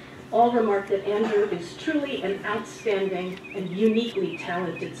Pesca, all remarked that Andrew is truly an outstanding and uniquely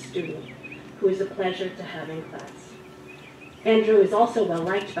talented student who is a pleasure to have in class. Andrew is also well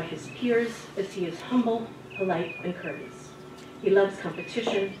liked by his peers as he is humble, polite, and courteous. He loves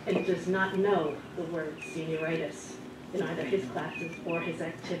competition and does not know the word senioritis in either his classes or his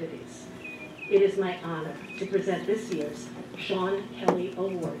activities. It is my honor to present this year's Sean Kelly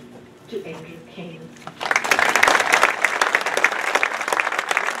Award to Andrew Kamen.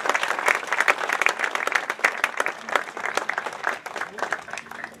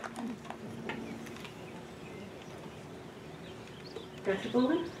 Dr.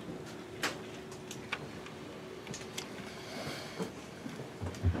 Bullen?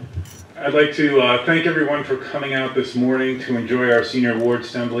 I'd like to thank everyone for coming out this morning to enjoy our Senior Award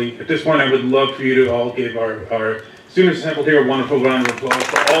Assembly. At this point, I would love for you to all give our students assembled here a wonderful round of applause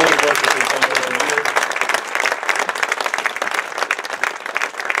for all the work that they've done over the years.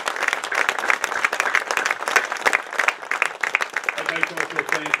 I'd like to also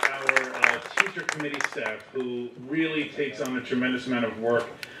thank our teacher committee staff, who really takes on a tremendous amount of work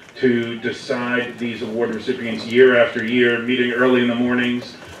to decide these award recipients year after year, meeting early in the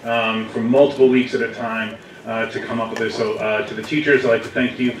mornings, for multiple weeks at a time to come up with this. So to the teachers, I'd like to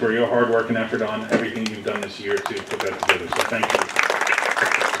thank you for your hard work and effort on everything you've done this year to put that together. So thank you.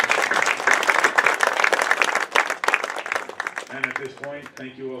 And at this point,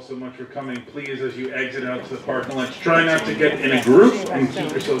 thank you all so much for coming. Please, as you exit out to the parking lot, try not to get in a group and keep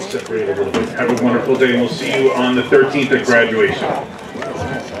yourselves separated a little bit. Have a wonderful day, and we'll see you on the 13th at graduation.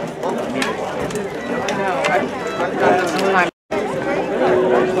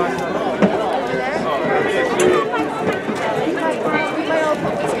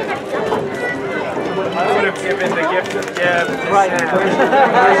 Given the gift of gifts, right?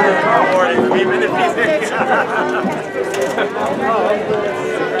 Awarding, even if he's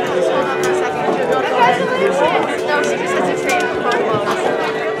No, she just has to train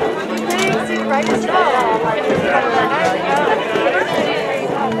right as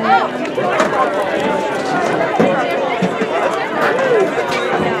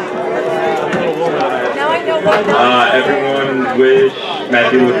Now I know what. Everyone wish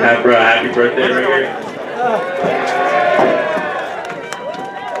Matthew Capra a happy birthday right here.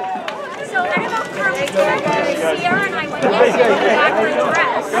 So I don't know if Sierra and I went yesterday to back her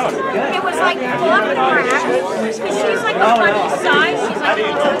dress. It was like block and rack. Because she's like a funny size. She's like a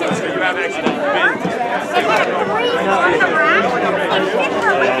little bit. You have actually been. It had 3 on the rack. It fit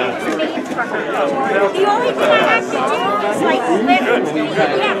her like it was made for her. The only thing I had to do was like lift.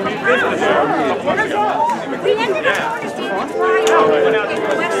 Yeah, for her. We ended up going to David Ryan in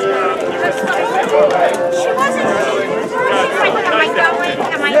Westwood because she wasn't. She's like, am I going?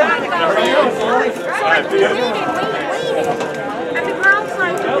 Am I not going? So we waited. And the girls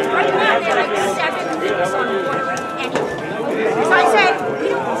like, right now they're like 7 weeks on board anyway. So I said, we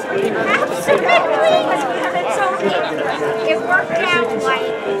don't have 7 weeks. So it worked out like,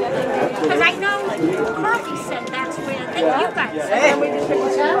 because I know Carly said that's where, thank you guys.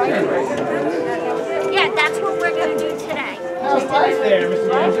 Yeah, that's what we're going to do today. How's life there,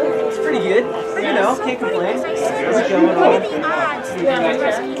 Mr. Andrew? It's pretty good. You know, can't complain. What are the odds that I'm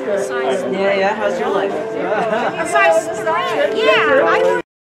just equal size? Yeah, how's your life? A size 3? Yeah, I was